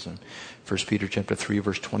baptism. 1 Peter chapter 3,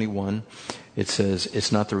 verse 21, it says,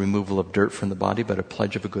 it's not the removal of dirt from the body, but a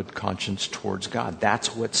pledge of a good conscience towards God.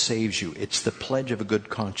 That's what saves you. It's the pledge of a good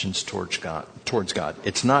conscience towards God.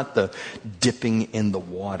 It's not the dipping in the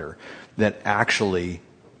water that actually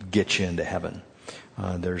gets you into heaven.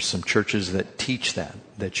 There's some churches that teach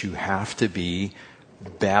that you have to be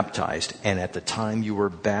baptized. And at the time you were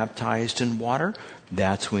baptized in water,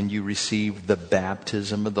 that's when you receive the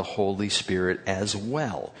baptism of the Holy Spirit as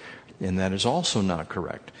well. And that is also not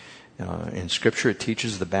correct. In Scripture, it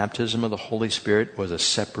teaches the baptism of the Holy Spirit was a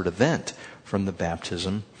separate event from the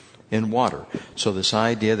baptism in water. So this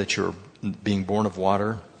idea that you're being born of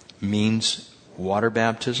water means water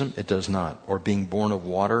baptism, it does not. Or being born of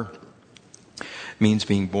water means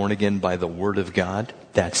being born again by the Word of God.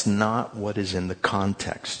 That's not what is in the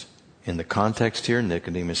context. In the context here,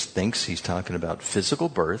 Nicodemus thinks he's talking about physical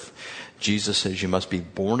birth. Jesus says you must be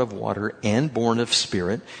born of water and born of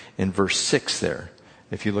Spirit. In verse 6 there,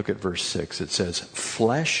 if you look at verse 6, it says,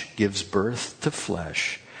 flesh gives birth to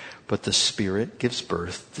flesh, but the Spirit gives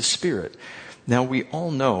birth to spirit. Now, we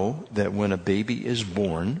all know that when a baby is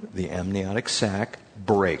born, the amniotic sac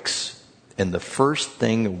breaks. And the first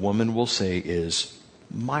thing a woman will say is,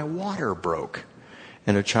 my water broke.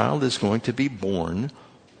 And a child is going to be born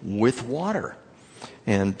with water.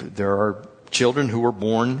 And there are children who are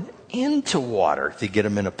born into water. They get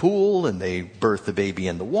them in a pool and they birth the baby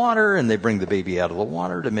in the water and they bring the baby out of the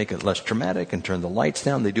water to make it less traumatic and turn the lights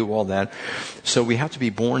down. They do all that. So we have to be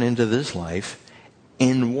born into this life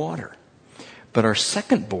in water. But our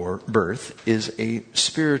second birth is a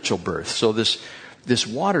spiritual birth. So this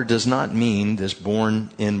water does not mean, this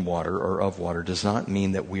born in water or of water does not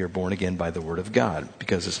mean that we are born again by the Word of God,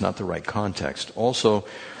 because it's not the right context. Also,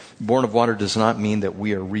 born of water does not mean that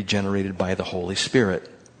we are regenerated by the Holy Spirit.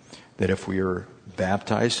 That if we are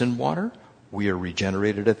baptized in water, we are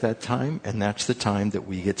regenerated at that time, and that's the time that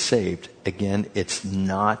we get saved. Again, it's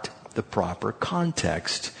not the proper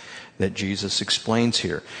context that Jesus explains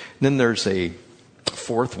here. And then there's a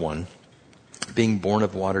fourth one. Being born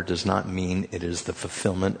of water does not mean it is the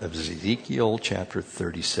fulfillment of Ezekiel chapter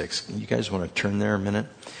 36. You guys want to turn there a minute?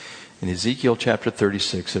 In Ezekiel chapter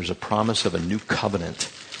 36, there's a promise of a new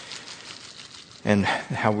covenant and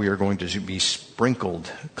how we are going to be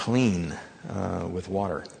sprinkled clean with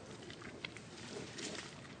water.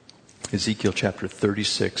 Ezekiel chapter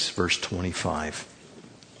 36, verse 25.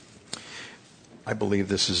 I believe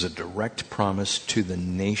this is a direct promise to the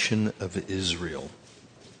nation of Israel.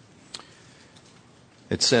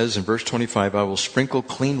 It says in verse 25, I will sprinkle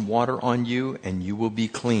clean water on you, and you will be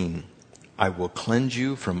clean. I will cleanse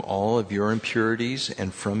you from all of your impurities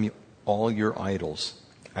and from all your idols.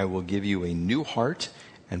 I will give you a new heart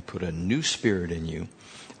and put a new spirit in you.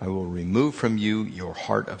 I will remove from you your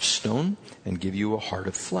heart of stone and give you a heart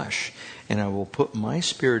of flesh. And I will put my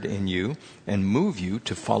spirit in you and move you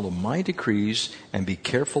to follow my decrees and be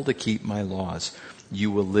careful to keep my laws.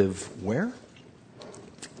 You will live where?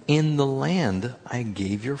 In the land I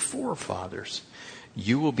gave your forefathers.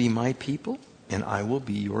 You will be my people, and I will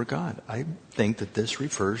be your God. I think that this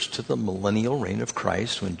refers to the millennial reign of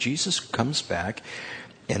Christ, when Jesus comes back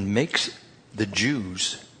and makes the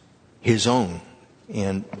Jews his own.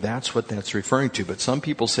 And that's what that's referring to. But some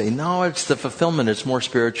people say, no, it's the fulfillment, it's more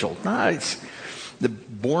spiritual. No, it's the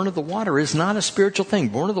born of the water is not a spiritual thing.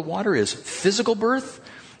 Born of the water is physical birth,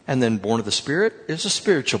 and then born of the Spirit is a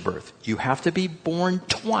spiritual birth. You have to be born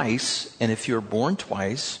twice, and if you're born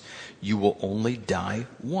twice, you will only die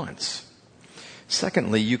once.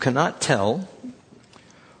 Secondly, you cannot tell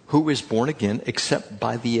who is born again except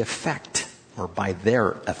by the effect, or by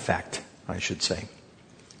their effect, I should say.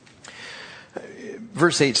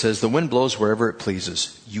 Verse 8 says, the wind blows wherever it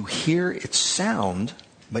pleases. You hear its sound,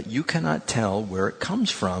 but you cannot tell where it comes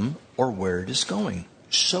from or where it is going.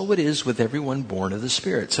 So it is with everyone born of the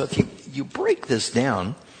Spirit. So if you break this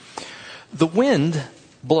down, the wind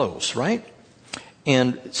blows, right?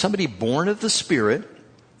 And somebody born of the Spirit,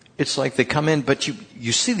 it's like they come in, but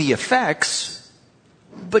you see the effects,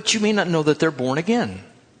 but you may not know that they're born again.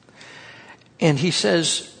 And he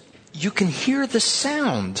says, you can hear the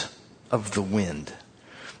sound of the wind.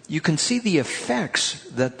 You can see the effects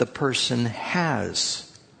that the person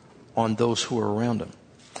has on those who are around him.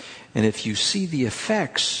 And if you see the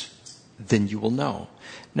effects, then you will know.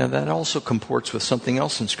 Now that also comports with something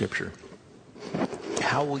else in Scripture.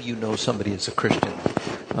 How will you know somebody is a Christian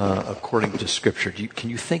according to Scripture? Can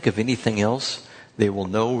you think of anything else they will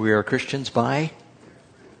know we are Christians by?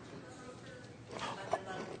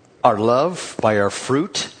 Our love, by our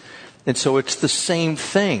fruit. And so it's the same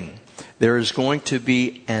thing. There is going to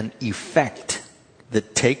be an effect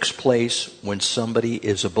that takes place when somebody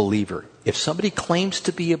is a believer. If somebody claims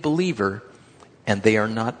to be a believer and they are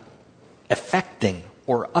not affecting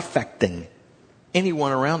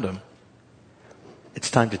anyone around them,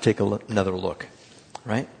 it's time to take another look,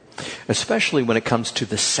 right? Especially when it comes to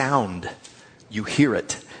the sound. You hear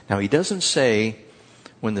it. Now, he doesn't say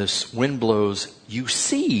when this wind blows, you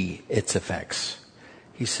see its effects.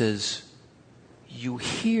 He says, you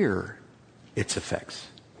hear its effects.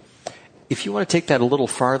 If you want to take that a little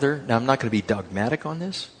farther, now I'm not going to be dogmatic on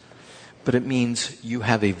this, but it means you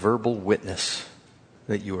have a verbal witness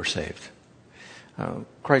that you are saved.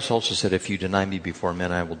 Christ also said, if you deny me before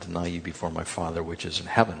men, I will deny you before my Father which is in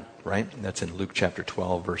heaven, right? And that's in Luke chapter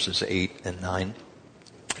 12, verses 8 and 9.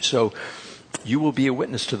 So you will be a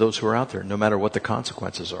witness to those who are out there, no matter what the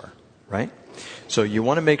consequences are, right? So you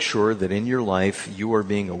want to make sure that in your life you are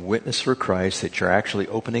being a witness for Christ, that you're actually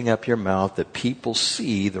opening up your mouth, that people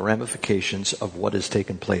see the ramifications of what has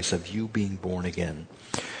taken place, of you being born again.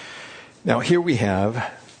 Now here we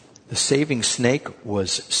have the saving snake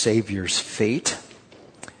was Savior's fate,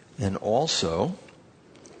 and also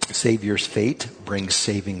Savior's fate brings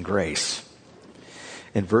saving grace.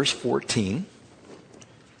 In verse 14,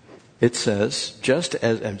 it says, just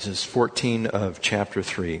as this is 14 of chapter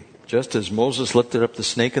 3, just as Moses lifted up the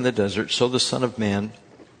snake in the desert, so the Son of Man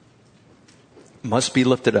must be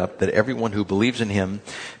lifted up, that everyone who believes in him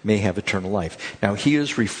may have eternal life. Now, he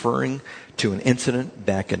is referring to an incident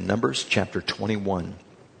back in Numbers chapter 21.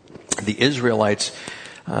 The Israelites,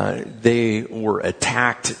 they were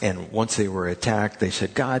attacked, and once they were attacked, they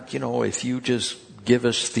said, God, if you just give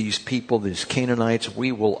us these people, these Canaanites,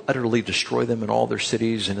 we will utterly destroy them and all their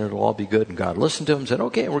cities, and it'll all be good. And God listened to them and said,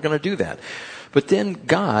 okay, we're going to do that. But then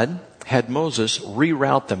God had Moses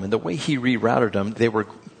reroute them. And the way he rerouted them, they were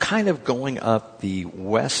kind of going up the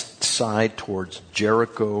west side towards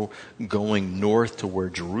Jericho, going north to where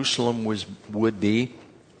Jerusalem would be.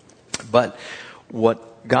 But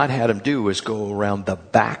what God had them do is go around the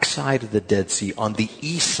backside of the Dead Sea on the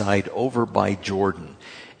east side over by Jordan.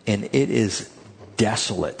 And it is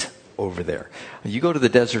desolate over there. You go to the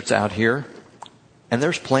deserts out here, and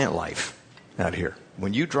there's plant life out here.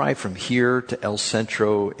 When you drive from here to El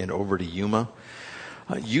Centro and over to Yuma,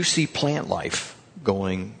 you see plant life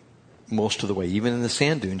going most of the way. Even in the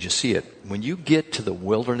sand dunes, you see it. When you get to the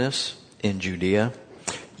wilderness in Judea,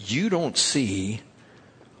 you don't see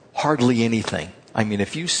hardly anything. I mean,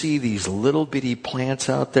 if you see these little bitty plants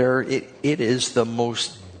out there, it is the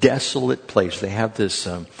most desolate place. They have this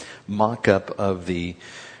mock-up of the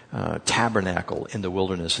tabernacle in the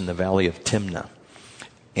wilderness in the valley of Timnah.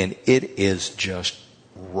 And it is just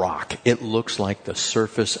rock. It looks like the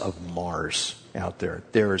surface of Mars out there.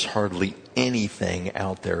 There is hardly anything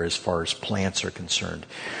out there as far as plants are concerned.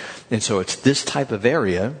 And so it's this type of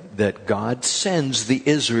area that God sends the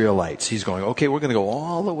Israelites. He's going, okay, we're going to go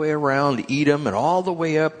all the way around Edom and all the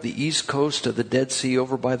way up the east coast of the Dead Sea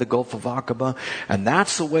over by the Gulf of Aqaba. And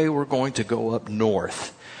that's the way we're going to go up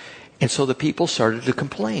north. And so the people started to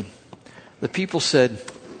complain. The people said,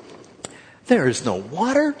 there is no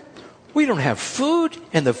water. We don't have food.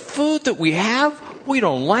 And the food that we have, we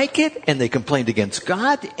don't like it. And they complained against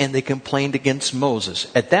God and they complained against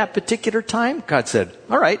Moses. At that particular time, God said,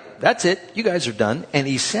 all right, that's it. You guys are done. And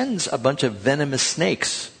he sends a bunch of venomous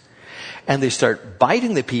snakes. And they start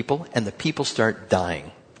biting the people and the people start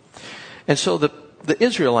dying. And so the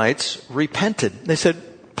Israelites repented. They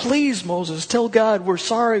said, please, Moses, tell God we're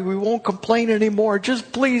sorry. We won't complain anymore.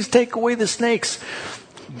 Just please take away the snakes.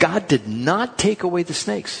 God did not take away the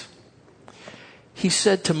snakes. He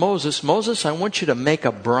said to Moses, Moses, I want you to make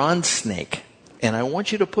a bronze snake, and I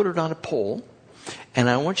want you to put it on a pole, and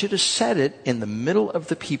I want you to set it in the middle of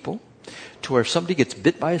the people to where if somebody gets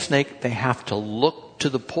bit by a snake, they have to look to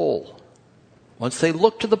the pole. Once they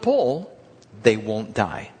look to the pole, they won't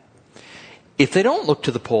die. If they don't look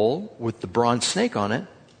to the pole with the bronze snake on it,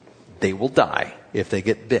 they will die if they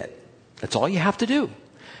get bit. That's all you have to do.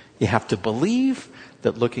 You have to believe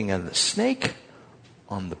that looking at the snake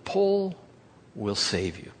on the pole will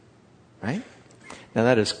save you. Right? Now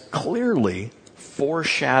that is clearly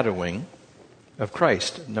foreshadowing of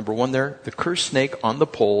Christ. Number one there, the cursed snake on the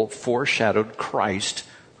pole foreshadowed Christ,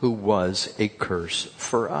 who was a curse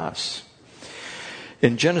for us.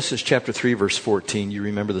 In Genesis chapter 3 verse 14, you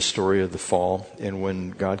remember the story of the fall, and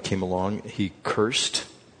when God came along, he cursed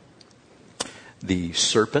the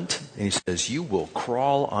serpent, and he says, you will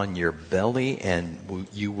crawl on your belly and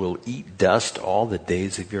you will eat dust all the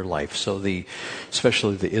days of your life. So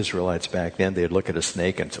especially the Israelites back then, they'd look at a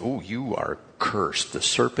snake and say, oh, you are cursed. The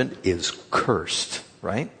serpent is cursed,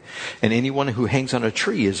 right? And anyone who hangs on a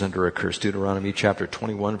tree is under a curse. Deuteronomy chapter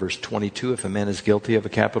 21 verse 22, if a man is guilty of a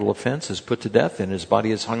capital offense, is put to death, and his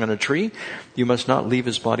body is hung on a tree, you must not leave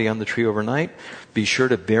his body on the tree overnight. Be sure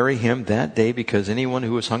to bury him that day, because anyone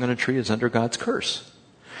who is hung on a tree is under God's curse.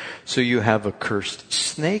 So you have a cursed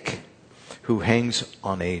snake who hangs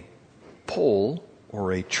on a pole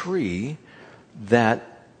or a tree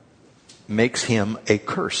that makes him a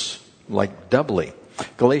curse, like doubly.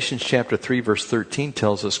 Galatians chapter 3 verse 13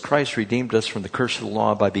 tells us Christ redeemed us from the curse of the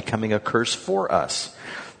law by becoming a curse for us.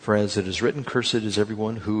 For as it is written, cursed is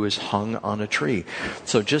everyone who is hung on a tree.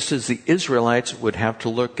 So just as the Israelites would have to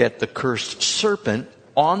look at the cursed serpent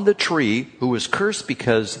on the tree, who was cursed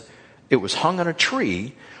because it was hung on a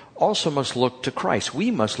tree, also must look to Christ.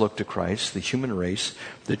 We must look to Christ, the human race.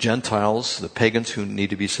 The Gentiles, the pagans who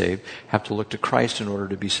need to be saved, have to look to Christ in order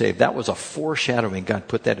to be saved. That was a foreshadowing. God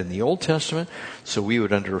put that in the Old Testament, so we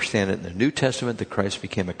would understand it in the New Testament, that Christ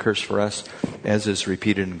became a curse for us, as is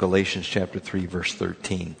repeated in Galatians chapter 3, verse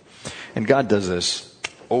 13. And God does this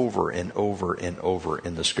over and over and over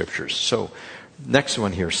in the Scriptures. So, next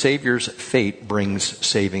one here, Savior's fate brings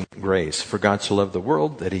saving grace. For God so loved the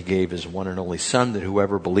world that he gave his one and only Son, that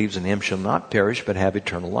whoever believes in him shall not perish but have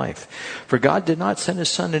eternal life. For God did not send his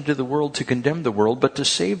Son into the world to condemn the world, but to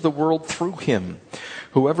save the world through him.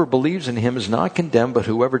 Whoever believes in him is not condemned, but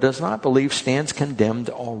whoever does not believe stands condemned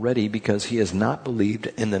already, because he has not believed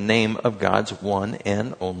in the name of God's one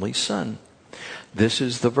and only Son. This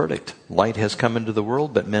is the verdict. Light has come into the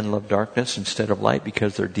world, but men love darkness instead of light,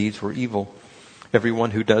 because their deeds were evil.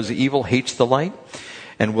 Everyone who does evil hates the light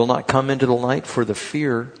and will not come into the light, for the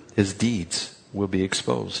fear his deeds will be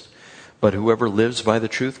exposed. But whoever lives by the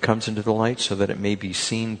truth comes into the light, so that it may be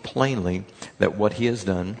seen plainly that what he has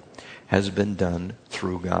done has been done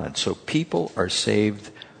through God. So people are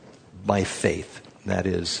saved by faith. That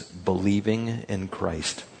is, believing in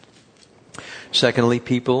Christ. Secondly,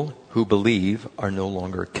 people who believe are no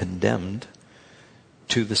longer condemned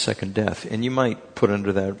to the second death. And you might put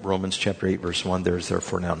under that Romans chapter 8 verse 1, there is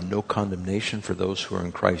therefore now no condemnation for those who are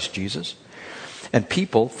in Christ Jesus. And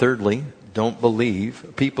people, thirdly, don't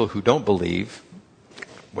believe. People who don't believe,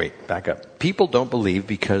 back up. People don't believe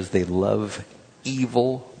because they love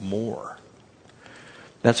evil more.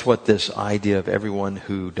 That's what this idea of everyone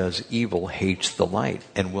who does evil hates the light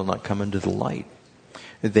and will not come into the light.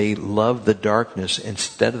 They love the darkness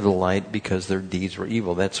instead of the light because their deeds were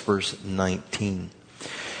evil. That's verse 19.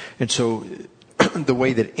 And so the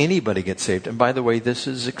way that anybody gets saved, and by the way, this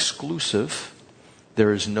is exclusive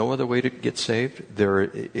There is no other way to get saved.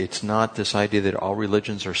 It's not this idea that all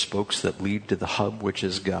religions are spokes that lead to the hub, which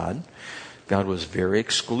is God. God was very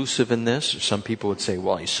exclusive in this. Some people would say,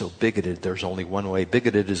 well, he's so bigoted, there's only one way.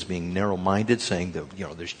 Bigoted is being narrow-minded, saying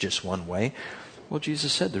that, there's just one way. Well,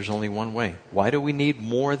 Jesus said there's only one way. Why do we need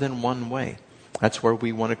more than one way? That's where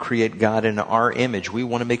we want to create God in our image. We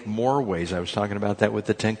want to make more ways. I was talking about that with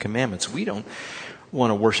the Ten Commandments. We don't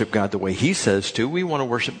want to worship God the way he says to. We want to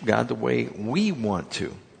worship God the way we want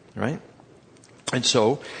to, right? And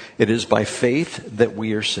so it is by faith that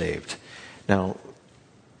we are saved. Now,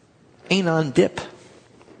 Anon dip.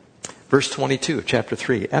 Verse 22 of chapter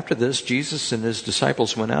 3. After this, Jesus and his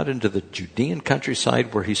disciples went out into the Judean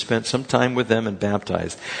countryside where he spent some time with them and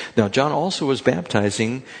baptized. Now, John also was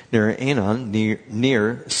baptizing near Anon,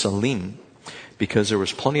 near Salim, because there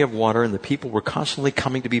was plenty of water and the people were constantly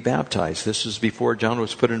coming to be baptized. This was before John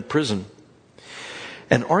was put in prison.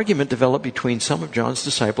 An argument developed between some of John's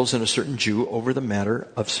disciples and a certain Jew over the matter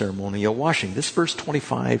of ceremonial washing. This verse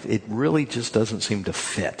 25, it really just doesn't seem to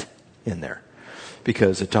fit in there,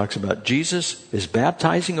 because it talks about Jesus is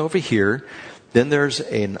baptizing over here. Then there's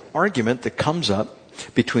an argument that comes up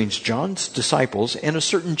between John's disciples and a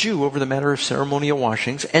certain Jew over the matter of ceremonial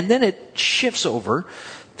washings. And then it shifts over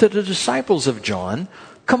to the disciples of John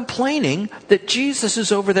complaining that Jesus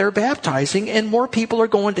is over there baptizing and more people are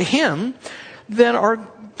going to him than are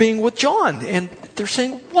being with John. And they're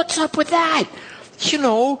saying, what's up with that?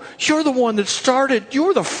 You're the one that started, you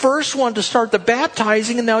were the first one to start the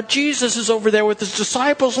baptizing, and now Jesus is over there with his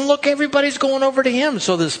disciples, and look, everybody's going over to him.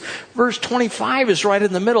 So this verse 25 is right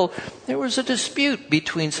in the middle. There was a dispute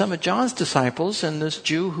between some of John's disciples and this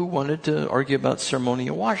Jew who wanted to argue about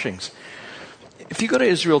ceremonial washings. If you go to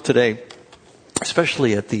Israel today,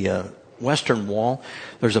 especially at the Western Wall,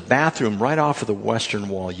 there's a bathroom right off of the Western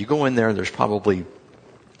Wall. You go in there, there's probably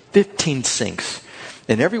 15 sinks.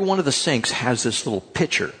 And every one of the sinks has this little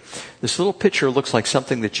pitcher. This little pitcher looks like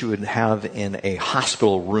something that you would have in a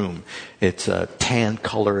hospital room. It's a tan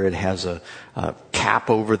color. It has a cap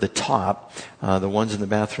over the top. The ones in the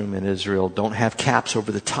bathroom in Israel don't have caps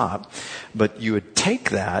over the top. But you would take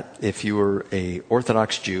that, if you were a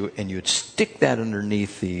Orthodox Jew, and you would stick that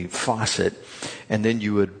underneath the faucet, and then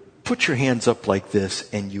you would put your hands up like this,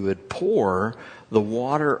 and you would pour the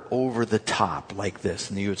water over the top like this.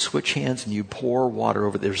 And you would switch hands and you pour water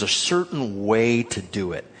over. There's a certain way to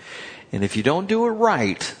do it. And if you don't do it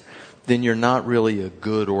right, then you're not really a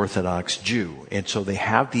good Orthodox Jew. And so they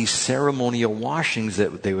have these ceremonial washings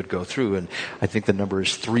that they would go through. And I think the number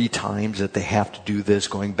is 3 times that they have to do this,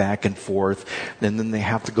 going back and forth. And then they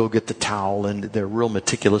have to go get the towel. And they're real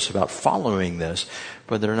meticulous about following this.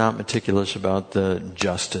 But they're not meticulous about the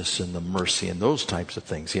justice and the mercy and those types of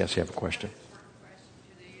things. Yes, you have a question?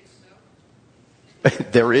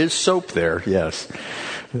 There is soap there, yes.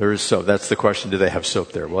 There is soap. That's the question. Do they have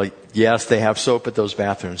soap there? Well, yes, they have soap at those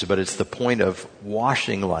bathrooms, but it's the point of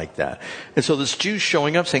washing like that. And so this Jew's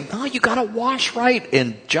showing up saying, no, you got to wash right.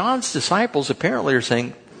 And John's disciples apparently are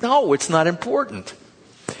saying, no, it's not important.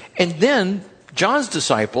 And then John's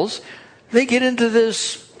disciples, they get into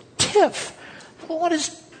this tiff. Well, what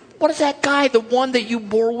is that guy, the one that you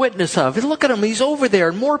bore witness of? Look at him. He's over there,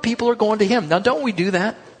 and more people are going to him. Now, don't we do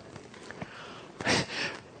that?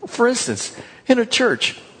 For instance, in a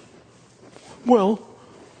church, well,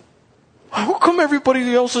 how come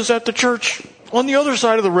everybody else is at the church on the other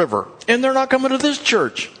side of the river and they're not coming to this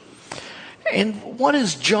church? And what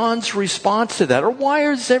is John's response to that? Or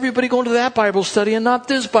why is everybody going to that Bible study and not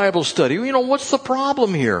this Bible study? What's the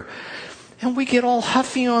problem here? And we get all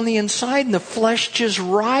huffy on the inside and the flesh just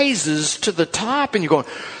rises to the top and you're going,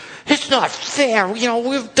 it's not fair.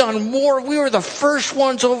 We've done more. We were the first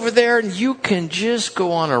ones over there. And you can just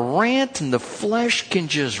go on a rant and the flesh can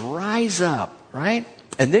just rise up, right?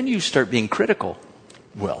 And then you start being critical.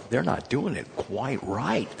 Well, they're not doing it quite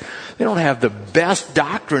right. They don't have the best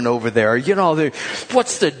doctrine over there.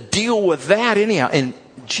 What's the deal with that anyhow? And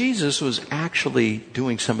Jesus was actually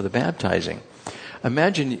doing some of the baptizing.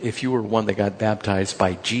 Imagine if you were one that got baptized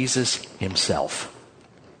by Jesus himself.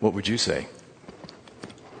 What would you say?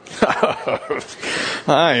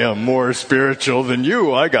 I am more spiritual than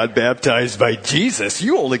you. I got baptized by Jesus.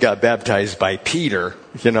 You only got baptized by Peter,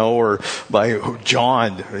 or by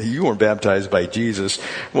John. You weren't baptized by Jesus.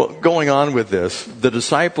 Well, going on with this, the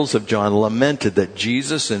disciples of John lamented that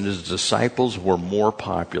Jesus and his disciples were more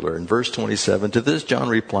popular. In verse 27, to this John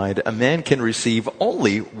replied, a man can receive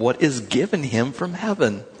only what is given him from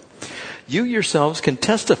heaven. You yourselves can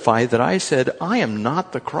testify that I said, I am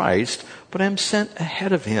not the Christ, but I am sent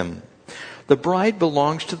ahead of him. The bride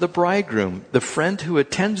belongs to the bridegroom. The friend who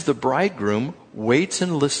attends the bridegroom waits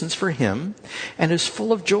and listens for him and is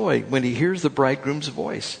full of joy when he hears the bridegroom's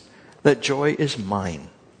voice. That joy is mine,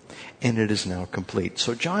 and it is now complete.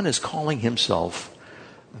 So John is calling himself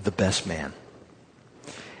the best man.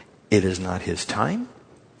 It is not his time.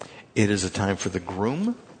 It is a time for the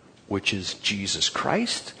groom, which is Jesus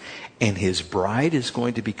Christ, and his bride is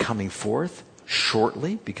going to be coming forth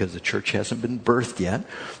shortly because the church hasn't been birthed yet,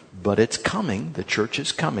 but it's coming. The church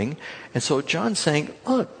is coming. And so John's saying,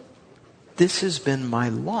 look, this has been my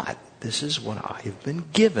lot. This is what I have been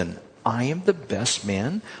given. I am the best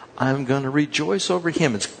man. I'm going to rejoice over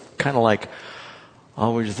him. It's kind of like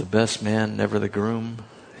always the best man, never the groom,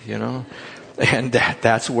 you know. And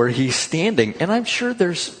that's where he's standing. And I'm sure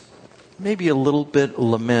there's maybe a little bit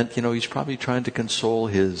lament. You know, he's probably trying to console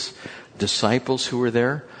his disciples who were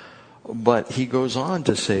there. But he goes on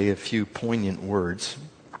to say a few poignant words.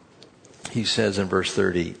 He says in verse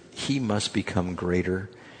 30, he must become greater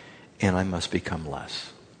and I must become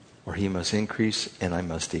less. Or he must increase and I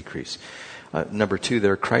must decrease. Number 2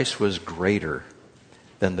 there, Christ was greater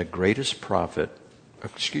than the greatest prophet.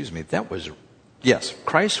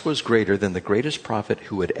 Christ was greater than the greatest prophet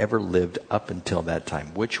who had ever lived up until that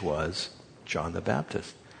time, which was John the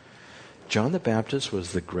Baptist. John the Baptist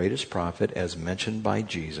was the greatest prophet, as mentioned by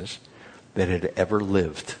Jesus, that had ever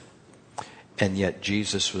lived. And yet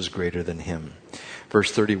Jesus was greater than him.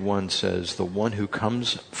 Verse 31 says, the one who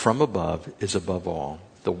comes from above is above all.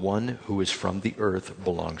 The one who is from the earth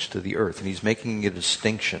belongs to the earth. And he's making a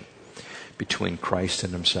distinction between Christ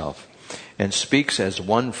and himself. And speaks as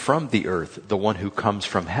one from the earth. The one who comes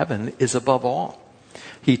from heaven is above all.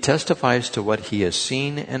 He testifies to what he has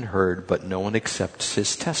seen and heard, but no one accepts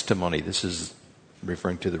his testimony. This is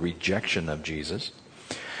referring to the rejection of Jesus.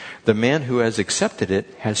 The man who has accepted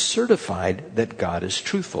it has certified that God is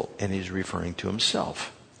truthful, and he's referring to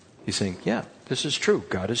himself. He's saying, yeah, this is true.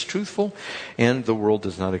 God is truthful, and the world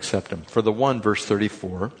does not accept him. For the one, verse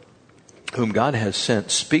 34, whom God has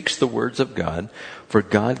sent speaks the words of God, for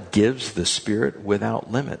God gives the Spirit without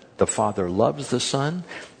limit. The Father loves the Son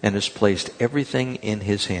and has placed everything in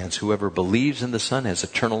his hands. Whoever believes in the Son has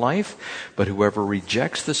eternal life, but whoever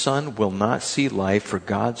rejects the Son will not see life, for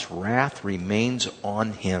God's wrath remains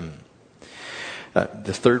on him.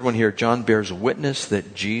 The third one here, John bears witness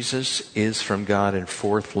that Jesus is from God, and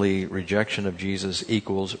fourthly, rejection of Jesus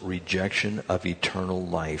equals rejection of eternal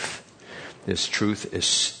life. This truth is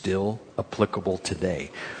still applicable today.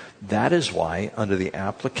 That is why, under the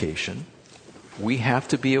application, we have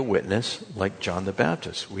to be a witness like John the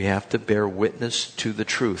Baptist. We have to bear witness to the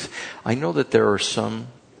truth. I know that there are some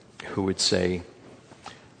who would say,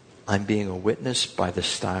 I'm being a witness by the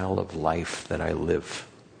style of life that I live.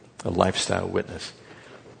 A lifestyle witness.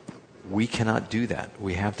 We cannot do that.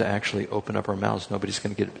 We have to actually open up our mouths. Nobody's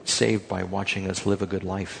going to get saved by watching us live a good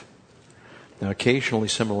life. Now, occasionally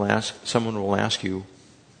someone will ask you,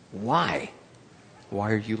 why?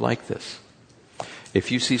 Why are you like this?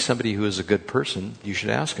 If you see somebody who is a good person, you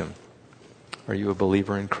should ask him, are you a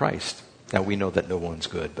believer in Christ? Now, we know that no one's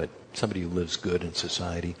good, but somebody who lives good in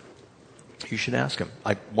society, you should ask him.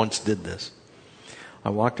 I once did this. I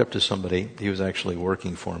walked up to somebody, he was actually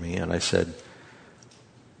working for me, and I said,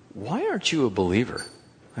 why aren't you a believer?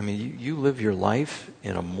 I mean, you live your life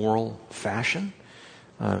in a moral fashion.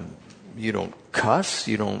 You don't cuss.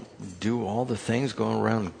 You don't do all the things going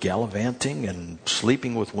around gallivanting and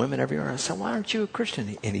sleeping with women everywhere. I said, why aren't you a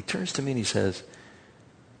Christian? And he turns to me and he says,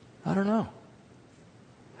 I don't know.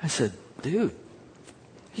 I said, dude,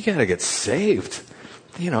 you got to get saved.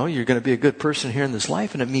 You know, you're going to be a good person here in this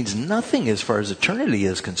life, and it means nothing as far as eternity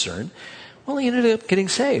is concerned. Well, he ended up getting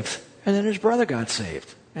saved, and then his brother got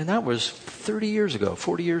saved. And that was 30 years ago,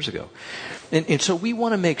 40 years ago. And so we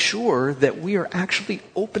want to make sure that we are actually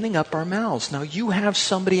opening up our mouths. Now, you have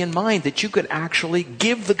somebody in mind that you could actually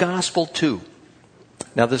give the gospel to.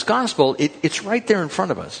 Now, this gospel, it's right there in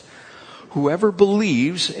front of us. Whoever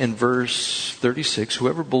believes, in verse 36,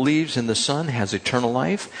 whoever believes in the Son has eternal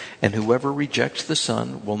life, and whoever rejects the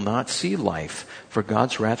Son will not see life, for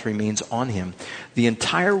God's wrath remains on him. The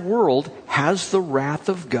entire world has the wrath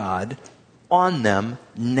of God on them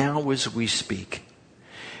now as we speak.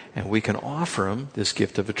 And we can offer them this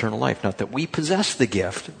gift of eternal life. Not that we possess the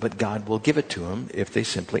gift, but God will give it to them if they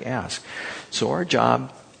simply ask. So our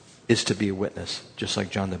job is to be a witness, just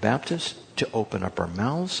like John the Baptist, to open up our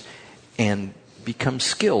mouths and become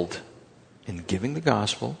skilled in giving the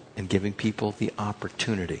gospel and giving people the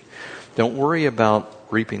opportunity. Don't worry about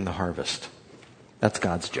reaping the harvest. That's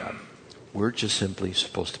God's job. We're just simply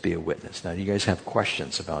supposed to be a witness. Now, do you guys have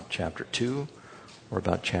questions about chapter 2 or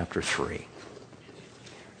about chapter 3?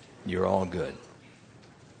 You're all good.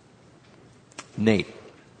 Nate.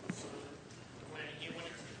 When he went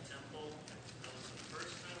into the temple, that was the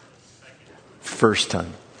first time or the second time? First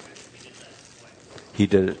time. He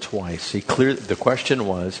did that twice. He did it twice. The question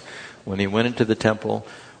was, when he went into the temple,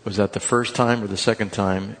 was that the first time or the second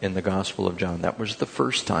time in the Gospel of John? That was the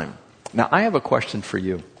first time. Now, I have a question for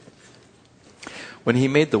you. When he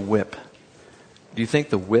made the whip, do you think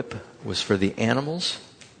the whip was for the animals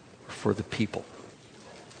or for the people?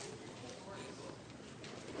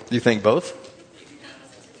 Do you think both?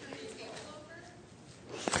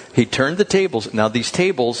 He turned the tables. Now, these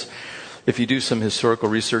tables, if you do some historical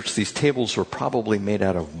research, these tables were probably made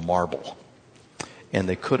out of marble. And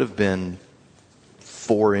they could have been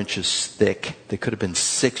 4 inches thick. They could have been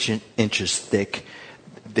 6 inches thick.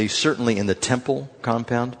 They certainly, in the temple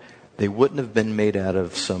compound, they wouldn't have been made out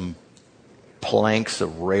of some planks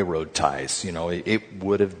of railroad ties. It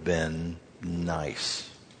would have been nice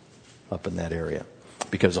up in that area,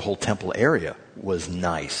 because the whole temple area was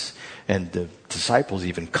nice. And the disciples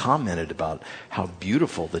even commented about how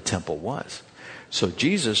beautiful the temple was. So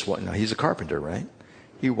Jesus, now he's a carpenter, right?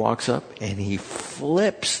 He walks up and he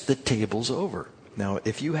flips the tables over. Now,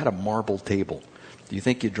 if you had a marble table, do you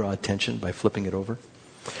think you'd draw attention by flipping it over?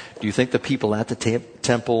 Do you think the people at the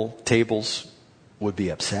temple tables would be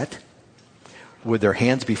upset? Would their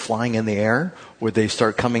hands be flying in the air? Would they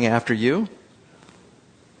start coming after you?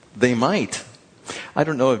 They might. I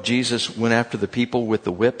don't know if Jesus went after the people with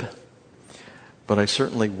the whip, but I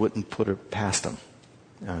certainly wouldn't put it past him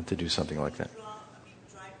to do something like that.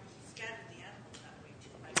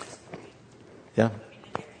 Yeah.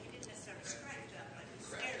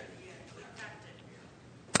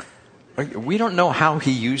 We don't know how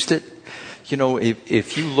he used it.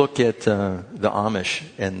 If you look at the Amish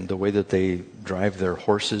and the way that they drive their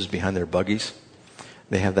horses behind their buggies,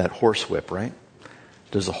 they have that horse whip, right?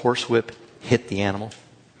 Does the horse whip hit the animal?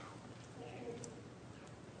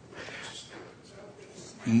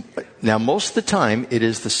 Now, most of the time it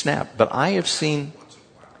is the snap, but I have seen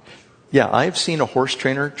a horse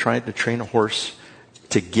trainer trying to train a horse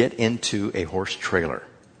to get into a horse trailer,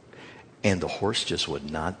 and the horse just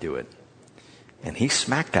would not do it. And he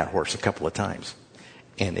smacked that horse a couple of times,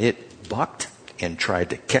 and it bucked and tried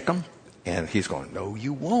to kick him, and he's going, "No,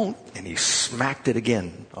 you won't," and he smacked it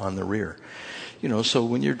again on the rear. So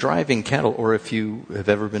when you're driving cattle, or if you have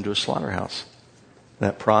ever been to a slaughterhouse,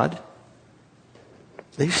 that prod,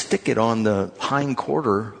 they stick it on the hind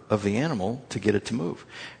quarter of the animal to get it to move.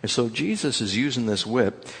 And so Jesus is using this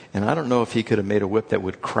whip, and I don't know if he could have made a whip that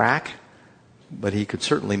would crack, but he could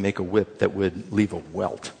certainly make a whip that would leave a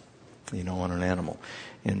welt, on an animal.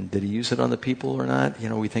 And did he use it on the people or not?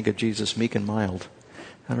 We think of Jesus meek and mild.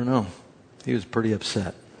 I don't know. He was pretty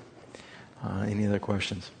upset. Any other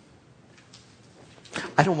questions?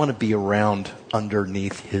 I don't want to be around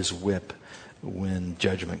underneath his whip when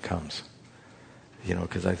judgment comes.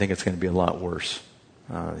 Because I think it's going to be a lot worse.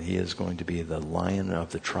 He is going to be the Lion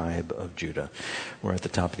of the tribe of Judah. We're at the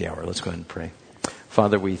top of the hour. Let's go ahead and pray.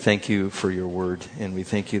 Father, we thank you for your word, and we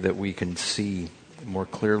thank you that we can see more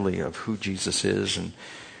clearly of who Jesus is and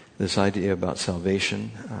this idea about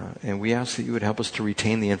salvation. And we ask that you would help us to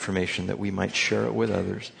retain the information, that we might share it with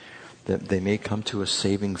others, that they may come to a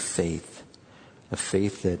saving faith, a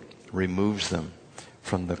faith that removes them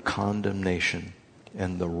from the condemnation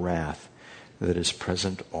and the wrath that is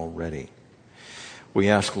present already. We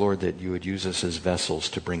ask, Lord, that you would use us as vessels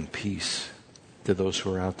to bring peace to those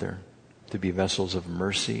who are out there, to be vessels of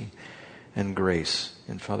mercy and grace.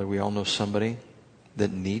 And Father, we all know somebody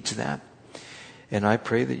that needs that. And I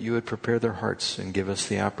pray that you would prepare their hearts and give us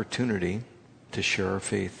the opportunity to share our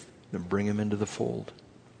faith and bring them into the fold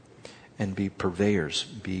and be purveyors,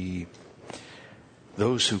 be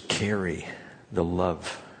those who carry the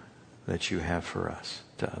love that you have for us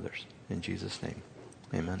to others. In Jesus' name,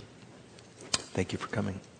 amen. Thank you for coming.